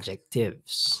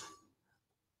adjectives.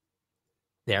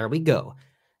 There we go.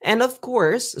 And of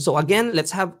course, so again,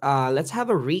 let's have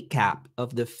a recap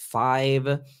of the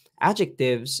five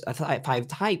adjectives, five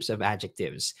types of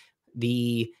adjectives.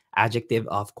 The adjective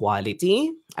of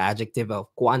quality, adjective of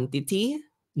quantity,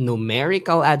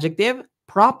 numerical adjective,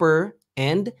 proper,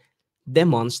 and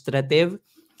demonstrative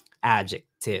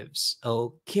adjectives.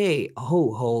 Okay.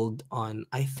 Oh, hold on.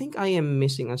 I think I am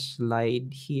missing a slide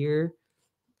here.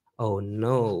 Oh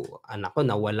no. Anak ko,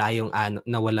 nawala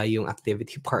yung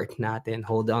activity part natin.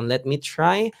 Hold on. Let me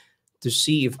try to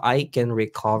see if I can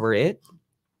recover it.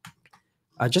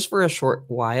 Just for a short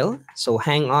while. So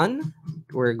hang on.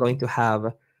 We're going to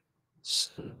have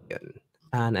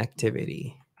an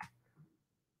activity.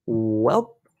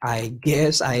 Well, I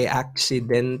guess I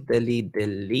accidentally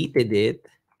deleted it.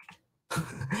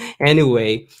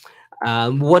 Anyway,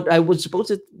 what I was supposed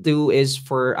to do is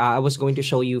I was going to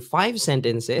show you 5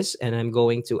 sentences, and I'm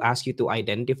going to ask you to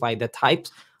identify the types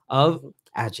of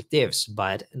adjectives.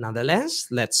 But nonetheless,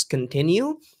 let's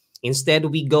continue. Instead,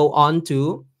 we go on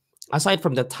to, aside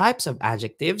from the types of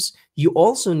adjectives, you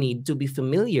also need to be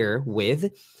familiar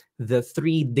with the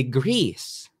 3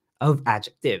 degrees of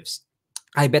adjectives.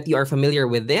 I bet you are familiar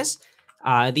with this.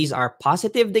 These are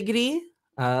positive degree,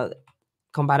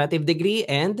 comparative degree,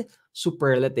 and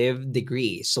superlative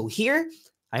degree. So here,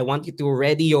 I want you to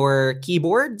ready your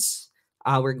keyboards.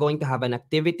 We're going to have an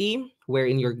activity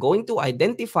wherein you're going to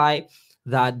identify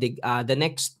the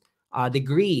next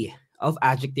degree of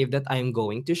adjective that I'm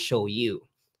going to show you.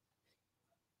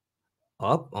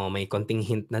 May konting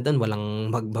hint na dun. Walang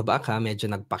magbaba ka. Medyo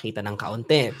nagpakita ng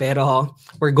kaunti. Pero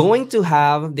we're going to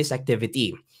have this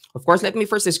activity. Of course, let me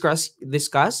first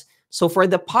discuss. So for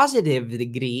the positive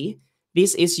degree,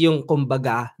 this is yung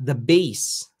kumbaga the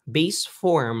base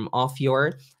form of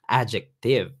your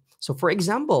adjective. So for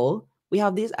example, we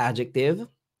have this adjective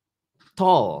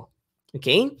tall.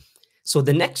 Okay? So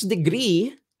the next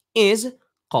degree is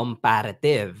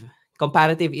comparative.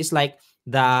 Comparative is like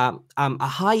a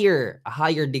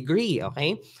higher degree,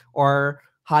 okay? Or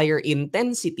higher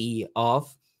intensity of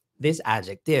this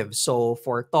adjective. So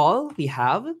for tall, we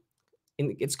have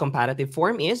in its comparative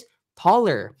form is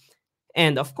taller.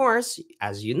 And of course,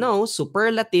 as you know,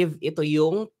 superlative, ito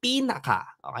yung pinaka.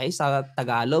 Okay? Sa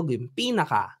Tagalog, yung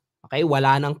pinaka. Okay?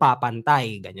 Wala nang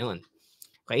papantay. Ganyan.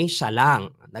 Okay? Siya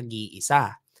lang.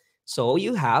 Nag-iisa. So,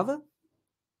 you have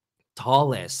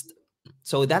tallest.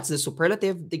 So, that's the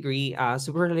superlative degree,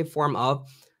 superlative form of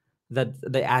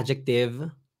the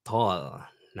adjective tall.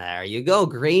 There you go.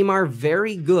 Grammar,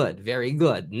 very good. Very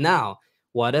good. Now,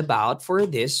 what about for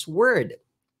this word?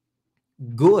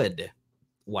 Good.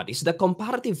 What is the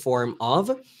comparative form of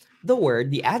the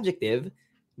word, the adjective,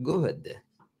 good?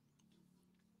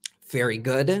 Very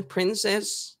good,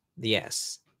 princess.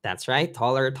 Yes, that's right.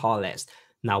 Taller, tallest.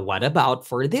 Now, what about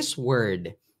for this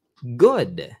word,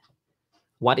 good?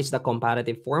 What is the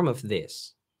comparative form of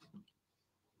this?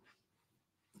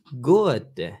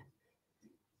 Good.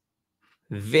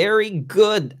 Very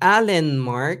good, Alan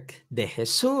Mark de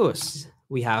Jesus.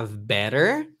 We have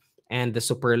better, and the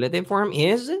superlative form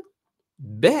is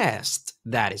best.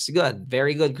 That is good.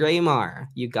 Very good, Grammar.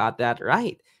 You got that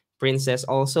right. Princess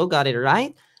also got it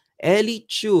right. Ellie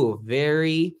Chu,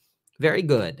 very, very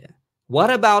good. What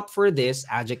about for this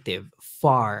adjective,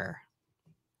 far?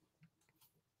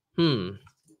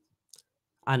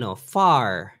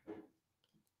 Far.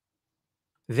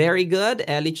 Very good.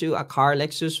 Elichu Akar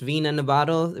Lexus Vina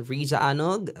Navarro Riza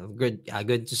Anog.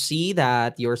 Good to see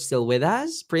that you're still with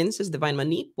us. Princess Divine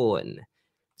Manipon.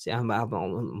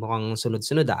 Mukhang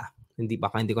sunod-sunod ah. Hindi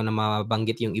ko na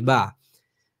mabanggit yung iba.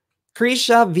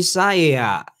 Krisha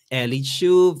Visaya.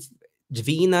 Elichu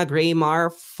Vina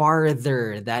Graymar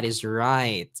Farther. That is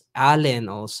right. Allen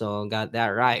also got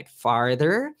that right.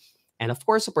 Farther. And of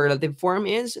course, superlative form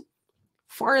is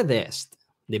farthest.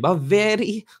 Diba?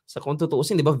 Sa kung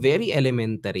tutuusin, diba? Very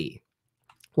elementary.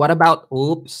 What about,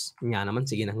 oops, nga naman,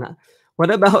 sige na nga.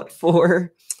 What about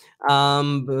for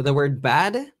the word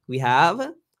bad? We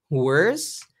have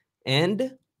worse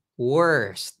and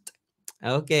worst.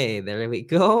 Okay, there we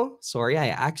go. Sorry,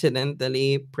 I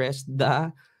accidentally pressed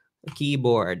the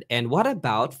keyboard. And what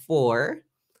about for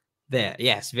the,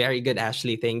 yes, very good,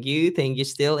 Ashley. Thank you. Thank you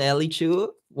still, Ellie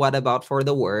Chu. What about for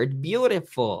the word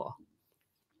beautiful?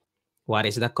 What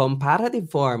is the comparative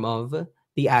form of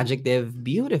the adjective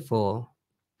beautiful?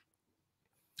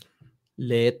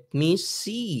 Let me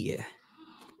see.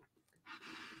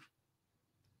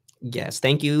 Yes,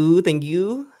 thank you. Thank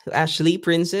you. Ashley,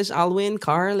 Princess, Alwin,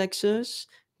 Carl, Lexus,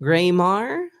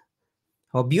 Graymar.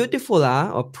 Oh, beautiful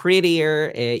O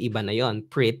prettier, iba na yon.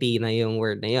 Pretty na yung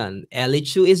word na yon.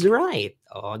 Elichu is right.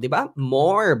 Oh, di ba?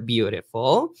 More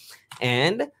beautiful.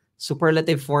 And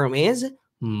superlative form is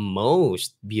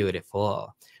most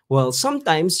beautiful. Well,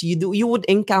 sometimes you would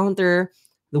encounter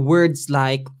the words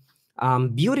like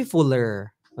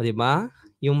beautifuler, di ba?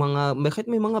 Yung mga bakit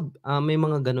may mga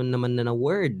ganun naman na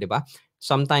word, di ba?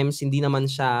 Sometimes hindi naman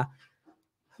siya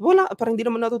wala, parang hindi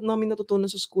naman namin natutunan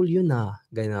sa school yun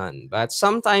ganun. But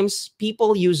sometimes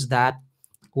people use that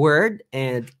word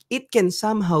and it can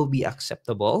somehow be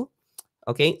acceptable.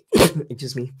 Okay?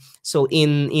 Excuse me. So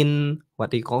in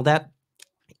what do you call that?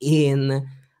 In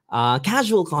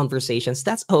casual conversations,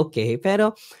 that's okay.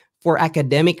 Pero for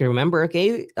academic, remember,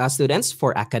 okay, students,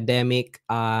 for the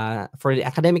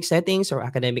academic settings or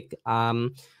academic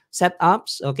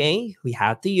setups, okay, we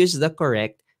have to use the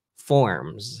correct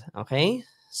forms. Okay?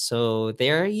 So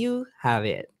there you have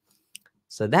it.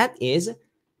 So that is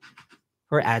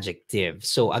for adjective.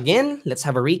 So again, let's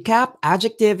have a recap.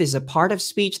 Adjective is a part of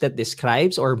speech that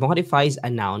describes or modifies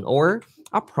a noun or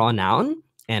a pronoun.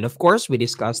 And of course, we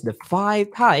discussed the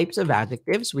 5 types of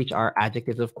adjectives, which are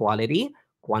adjectives of quality,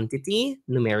 quantity,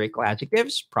 numerical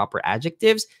adjectives, proper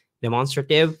adjectives,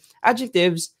 demonstrative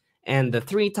adjectives, and the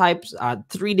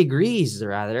 3 degrees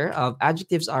rather of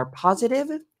adjectives are positive,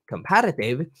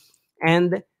 comparative,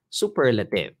 and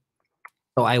superlative.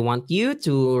 So I want you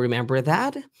to remember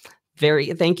that.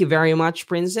 Thank you very much,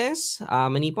 Princess.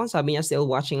 Manipon, sabi niya still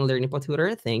watching Learning po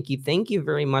Tutor. Thank you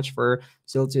very much for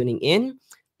still tuning in.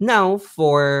 Now,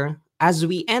 as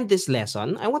we end this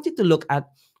lesson, I want you to look at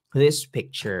this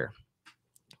picture.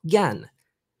 Yan.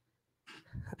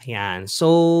 Ayan.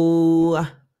 So,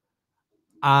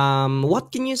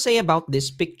 what can you say about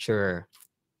this picture?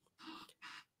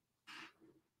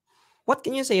 What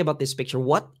can you say about this picture?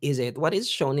 What is it? What is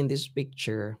shown in this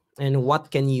picture? And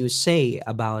what can you say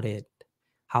about it?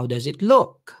 How does it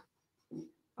look?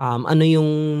 Ano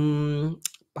yung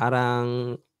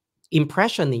parang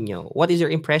impression ninyo? What is your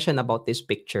impression about this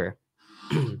picture?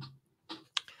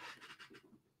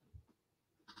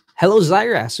 Hello,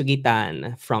 Zaira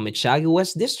Sugitan from Itchagi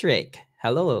West District.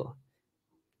 Hello.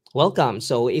 Welcome.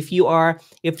 So if you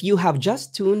have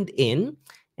just tuned in,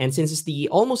 and since it's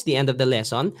almost the end of the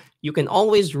lesson, you can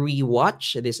always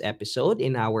rewatch this episode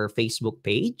in our Facebook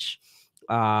page.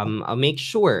 Make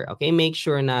sure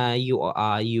na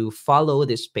you follow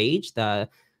this page, the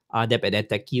DepEd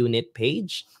Tech Unit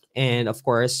page. And of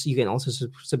course, you can also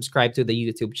subscribe to the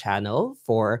YouTube channel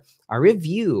for a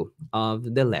review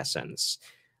of the lessons.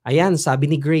 Ayan, sabi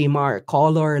ni Graymar,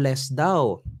 colorless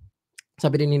daw.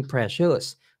 Sabi din ni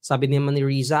Precious. Sabi naman ni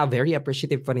Riza, very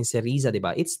appreciative pa rin si Riza, di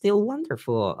ba? It's still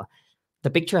wonderful. The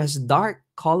picture has dark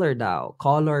color daw,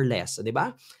 colorless, di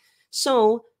ba?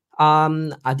 So,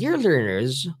 dear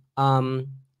learners,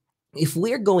 if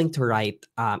we're going to write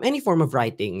any form of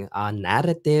writing,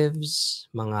 narratives,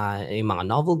 mga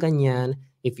novel ganyan,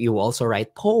 if you also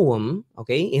write poem,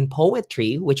 okay, in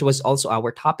poetry, which was also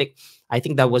our topic, I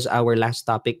think that was our last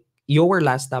topic, your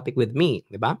last topic with me,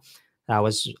 di ba? That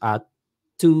was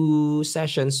 2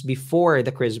 sessions before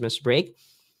the Christmas break,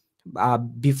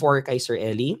 before kay Sir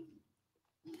Ellie.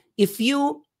 If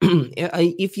you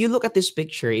look at this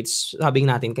picture, it's sabi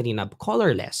natin kanina,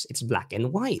 colorless. It's black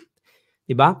and white.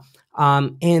 Diba?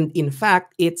 And in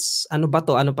fact, it's ano pa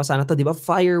sana to, diba?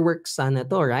 Fireworks sana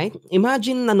to, right?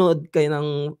 Imagine nanood kayo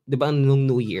ng, diba, nung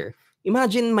New Year.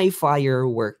 Imagine may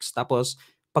fireworks, tapos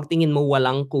pagtingin mo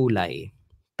walang kulay.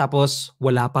 tapos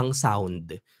wala pang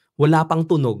sound, wala pang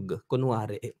tunog,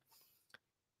 kunwari.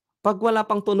 Pag wala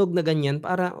pang tunog na ganyan,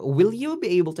 para will you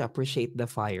be able to appreciate the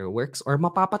fireworks or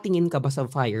mapapatingin ka ba sa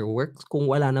fireworks kung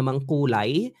wala namang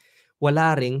kulay,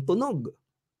 wala ring tunog?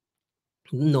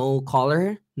 No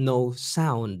color, no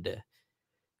sound.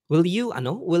 Will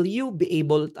you be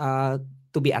able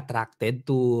to be attracted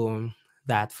to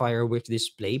that fireworks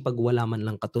display pag wala man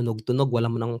lang katunog-tunog, wala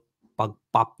man lang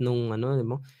pag-pop nung ano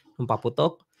mo, nung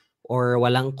paputok or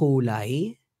walang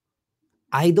kulay?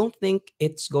 I don't think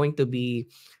it's going to be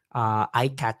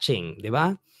eye-catching, 'di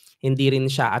ba? Hindi rin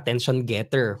siya attention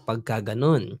getter pagka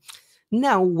ganun.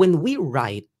 Now, when we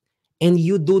write and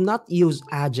you do not use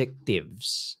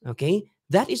adjectives, okay?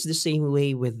 That is the same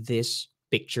way with this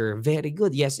picture. Very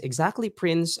good. Yes, exactly,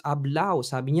 Prince Ablao.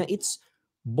 Sabi niya, it's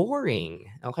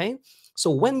boring, okay? So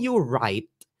when you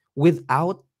write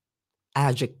without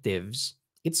adjectives,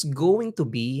 it's going to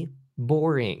be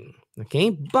boring,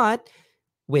 okay? But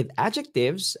with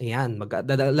adjectives, ayan,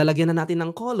 lalagyan na natin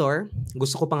ng color.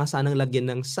 Gusto ko pa nga sanang lagyan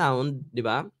ng sound, di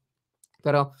ba?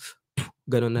 Pero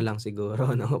gano'n na lang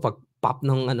siguro, no? Pag pop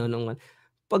nung ano,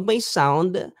 pag may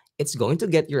sound, it's going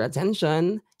to get your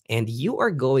attention and you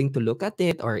are going to look at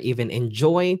it or even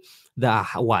enjoy the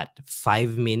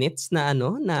 5 minutes na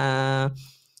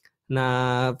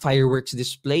na fireworks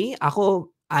display.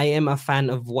 Ako, I am a fan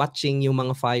of watching yung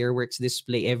mga fireworks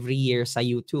display every year sa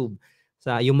YouTube.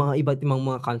 Sa yung mga iba't ibang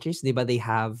mga countries, 'di ba, they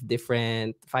have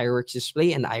different fireworks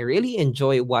display and I really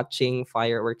enjoy watching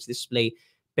fireworks display.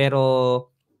 Pero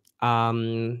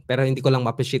pero hindi ko lang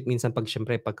ma-appreciate minsan pag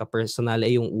siyempre pagka personal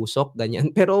yung usok ganyan.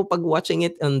 Pero pag watching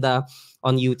it on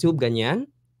YouTube ganyan,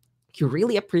 you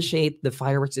really appreciate the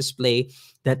fireworks display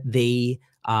that they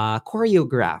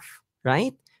choreograph,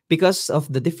 right? Because of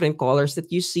the different colors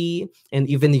that you see and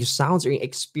even your sounds or yung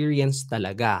experience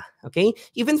talaga. Okay?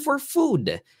 Even for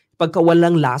food. Pagka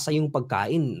walang lasa yung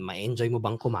pagkain, ma-enjoy mo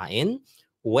bang kumain?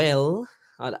 Well,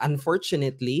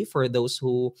 unfortunately, for those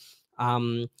who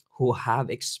have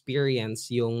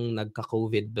experienced yung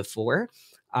nagka-COVID before,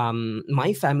 my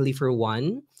family for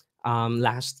one,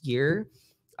 last year,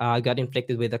 got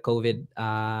infected with the COVID,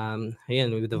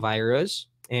 with the virus.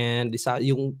 And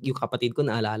yung kapatid ko,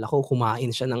 naalala ko, kumain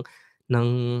siya ng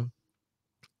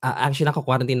actually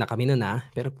naka-quarantine na kami noon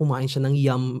pero kumain siya ng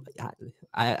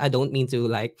I don't mean to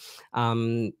like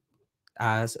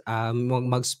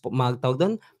tawag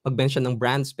doon, mag-mention ng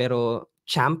brands pero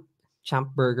Champ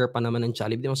Burger pa naman ng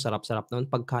Jollibee, ang sarap-sarap noon.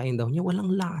 Pagkain daw niya,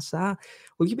 walang lasa.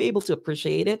 Will you be able to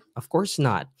appreciate it? Of course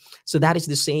not. So that is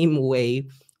the same way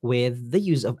with the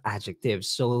use of adjectives.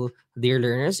 So, dear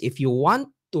learners, if you want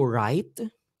to write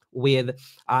with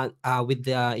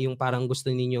the yung parang gusto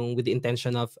ninyong with the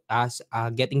intention of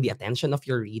getting the attention of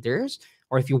your readers,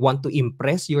 or if you want to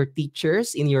impress your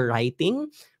teachers in your writing,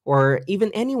 or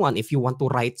even anyone if you want to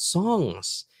write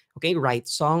songs, okay, write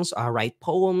songs, write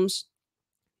poems,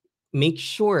 make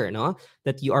sure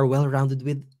that you are well-rounded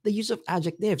with the use of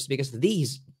adjectives, because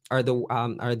these are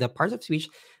the parts of speech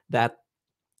that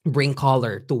bring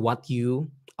color to what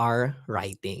you are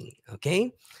writing.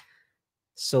 Okay,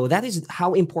 so that is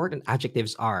how important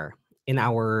adjectives are in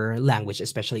our language,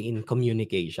 especially in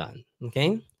communication.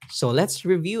 Okay, so let's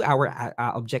review our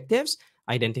objectives.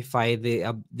 Identify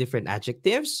the different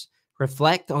adjectives,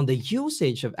 reflect on the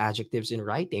usage of adjectives in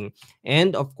writing,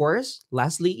 and of course,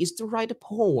 lastly, is to write a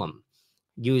poem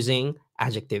using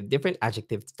different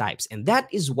adjective types. And that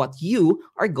is what you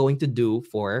are going to do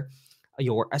for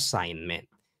your assignment.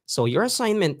 So your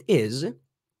assignment is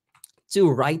to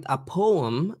write a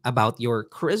poem about your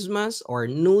Christmas or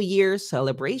New Year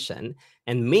celebration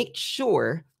and make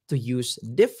sure to use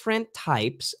different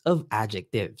types of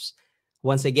adjectives.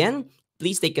 Once again,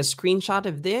 please take a screenshot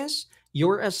of this.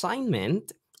 Your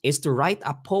assignment is to write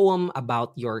a poem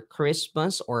about your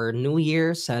Christmas or New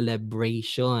Year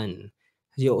celebration.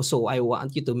 So I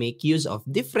want you to make use of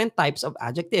different types of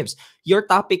adjectives. Your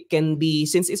topic can be,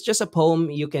 since it's just a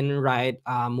poem, you can write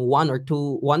one,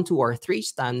 two, or three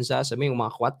stanzas. I mean,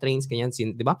 mga quatrains, ganyan,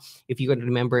 di ba? If you can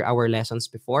remember our lessons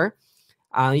before,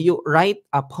 you write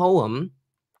a poem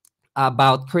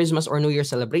about Christmas or New Year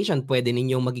celebration. Pwede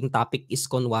ninyong maging topic is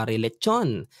kunwari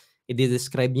lechon.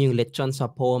 I-describe niyo yung lechon sa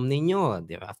poem ninyo.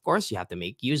 Of course, you have to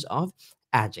make use of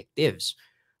adjectives.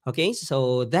 Okay,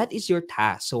 so that is your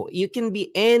task. So you can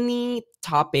be any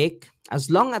topic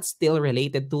as long as still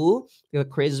related to your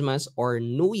Christmas or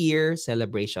New Year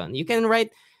celebration. You can write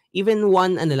even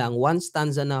one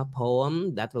stanza na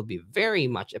poem. That will be very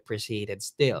much appreciated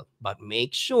still. But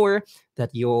make sure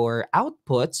that your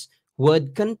outputs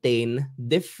would contain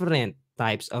different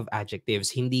types of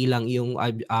adjectives. Hindi lang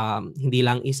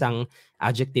isang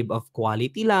adjective of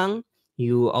quality lang.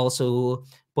 You also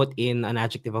put in an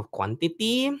adjective of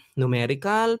quantity,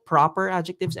 numerical, proper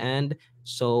adjectives, and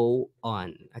so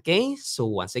on. Okay? So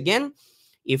once again,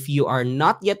 if you are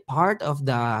not yet part of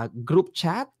the group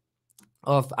chat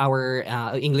of our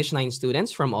English 9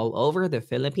 students from all over the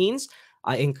Philippines,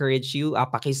 I encourage you,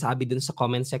 pakisabi dun sa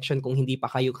comment section kung hindi pa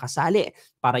kayo kasali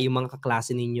para yung mga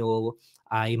kaklase ninyo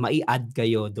ay mai-add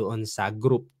kayo doon sa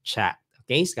group chat.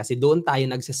 Okay? Kasi doon tayo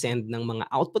nagsasend ng mga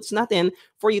outputs natin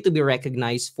for you to be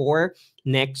recognized for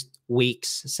next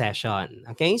week's session.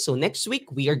 Okay? So next week,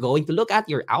 we are going to look at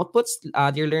your outputs,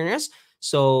 dear learners.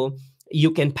 So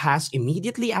you can pass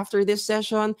immediately after this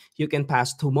session. You can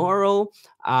pass tomorrow,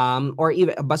 or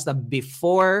even basta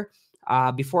before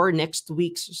next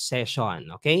week's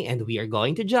session. Okay, and we are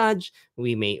going to judge.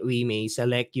 We may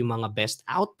select yung mga best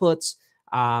outputs.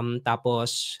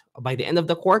 Tapos by the end of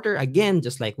the quarter, again,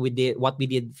 just like we did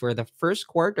for the first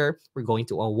quarter, we're going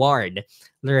to award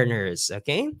learners.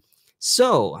 Okay,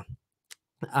 so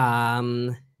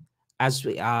as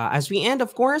we end,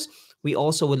 of course, we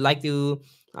also would like to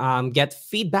get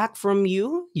feedback from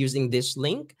you using this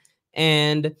link,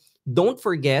 and don't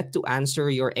forget to answer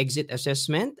your exit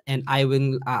assessment, and I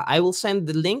will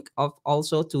send the link of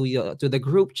also to the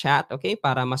group chat, okay,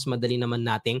 para mas madali naman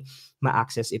nating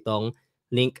ma-access itong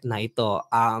link na ito.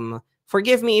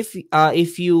 Forgive me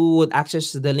if you would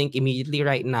access the link immediately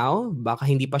right now. Baka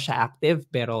hindi pa siya active,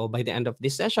 pero by the end of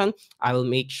this session, I will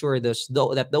make sure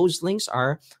that those links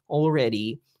are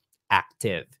already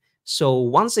active. So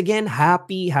once again,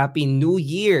 happy New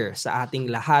Year sa ating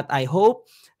lahat. I hope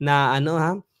na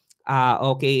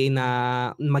okay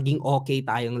na maging okay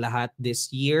tayong lahat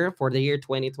this year for the year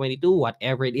 2022.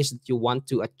 Whatever it is that you want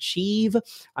to achieve,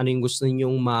 ano yung gusto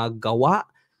ninyong magawa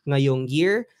ngayong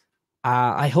year,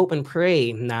 I hope and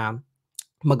pray na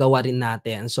magawa rin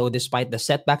natin. So despite the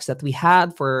setbacks that we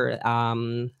had for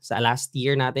sa last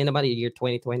year natin, about the year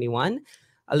 2021,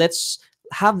 let's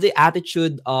have the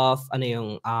attitude of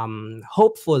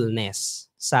hopefulness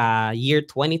sa year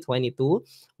 2022.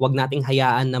 Wag nating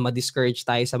hayaan na ma-discourage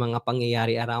tayo sa mga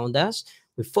pangyayari around us.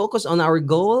 We focus on our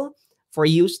goal. For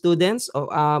you students,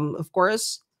 of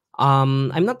course,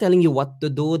 I'm not telling you what to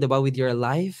do, diba, with your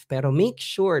life, pero make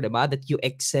sure, diba, that you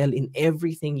excel in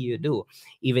everything you do,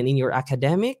 even in your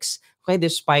academics. Okay,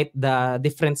 despite the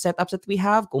different setups that we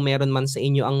have, kung meron man sa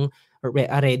inyo ang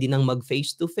ready ng mag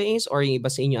face-to-face, or yung iba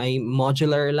sa inyo ay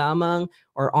modular lamang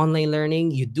or online learning,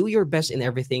 you do your best in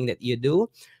everything that you do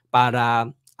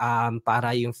para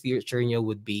yung future nyo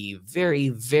would be very,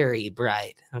 very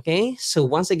bright. Okay, so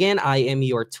once again, I am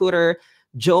your tutor,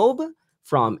 Job,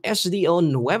 from SDO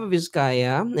Nueva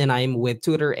Vizcaya, and I'm with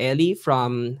tutor Ellie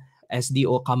from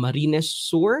SDO Camarines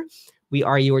Sur. We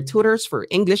are your tutors for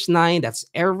English 9. That's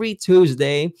every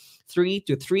Tuesday, 3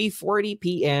 to 3:40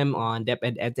 p.m. on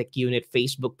DepEd EdTech Unit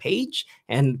Facebook page.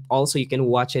 And also you can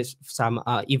watch it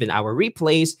even our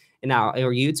replays in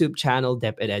our YouTube channel,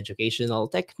 DepEd Educational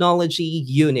Technology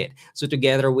Unit. So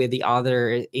together with the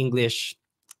other English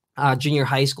junior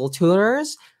high school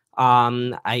tutors,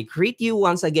 I greet you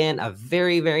once again a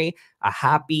very, very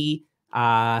happy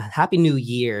New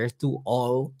Year to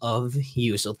all of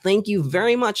you. So thank you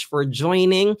very much for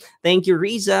joining. Thank you,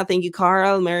 Riza. Thank you,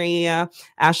 Carl, Maria,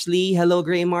 Ashley. Hello,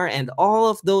 Graymar, and all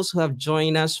of those who have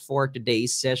joined us for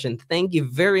today's session. Thank you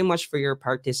very much for your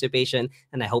participation,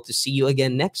 and I hope to see you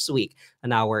again next week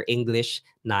on our English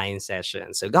 9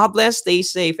 session. So God bless. Stay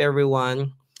safe,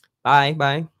 everyone. Bye.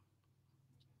 Bye.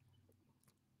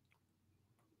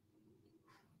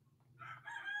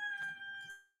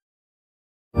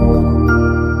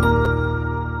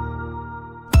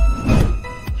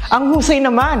 Ang husay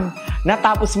naman!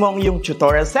 Natapos mo ang iyong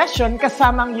tutorial session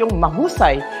kasama ang iyong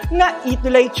mahusay na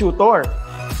ETUlay tutor.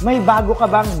 May bago ka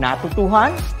bang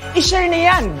natutuhan? I-share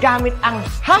na yan gamit ang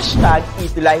hashtag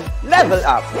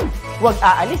 #ETUlayLevelUp. Huwag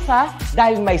aalis ha,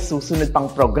 dahil may susunod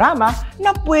pang programa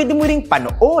na pwede mo ring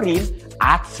panoorin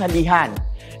at salihan.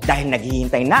 Dahil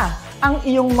naghihintay na ang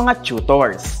iyong mga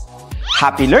tutors.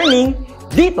 Happy learning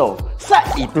dito sa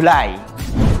ETUlay!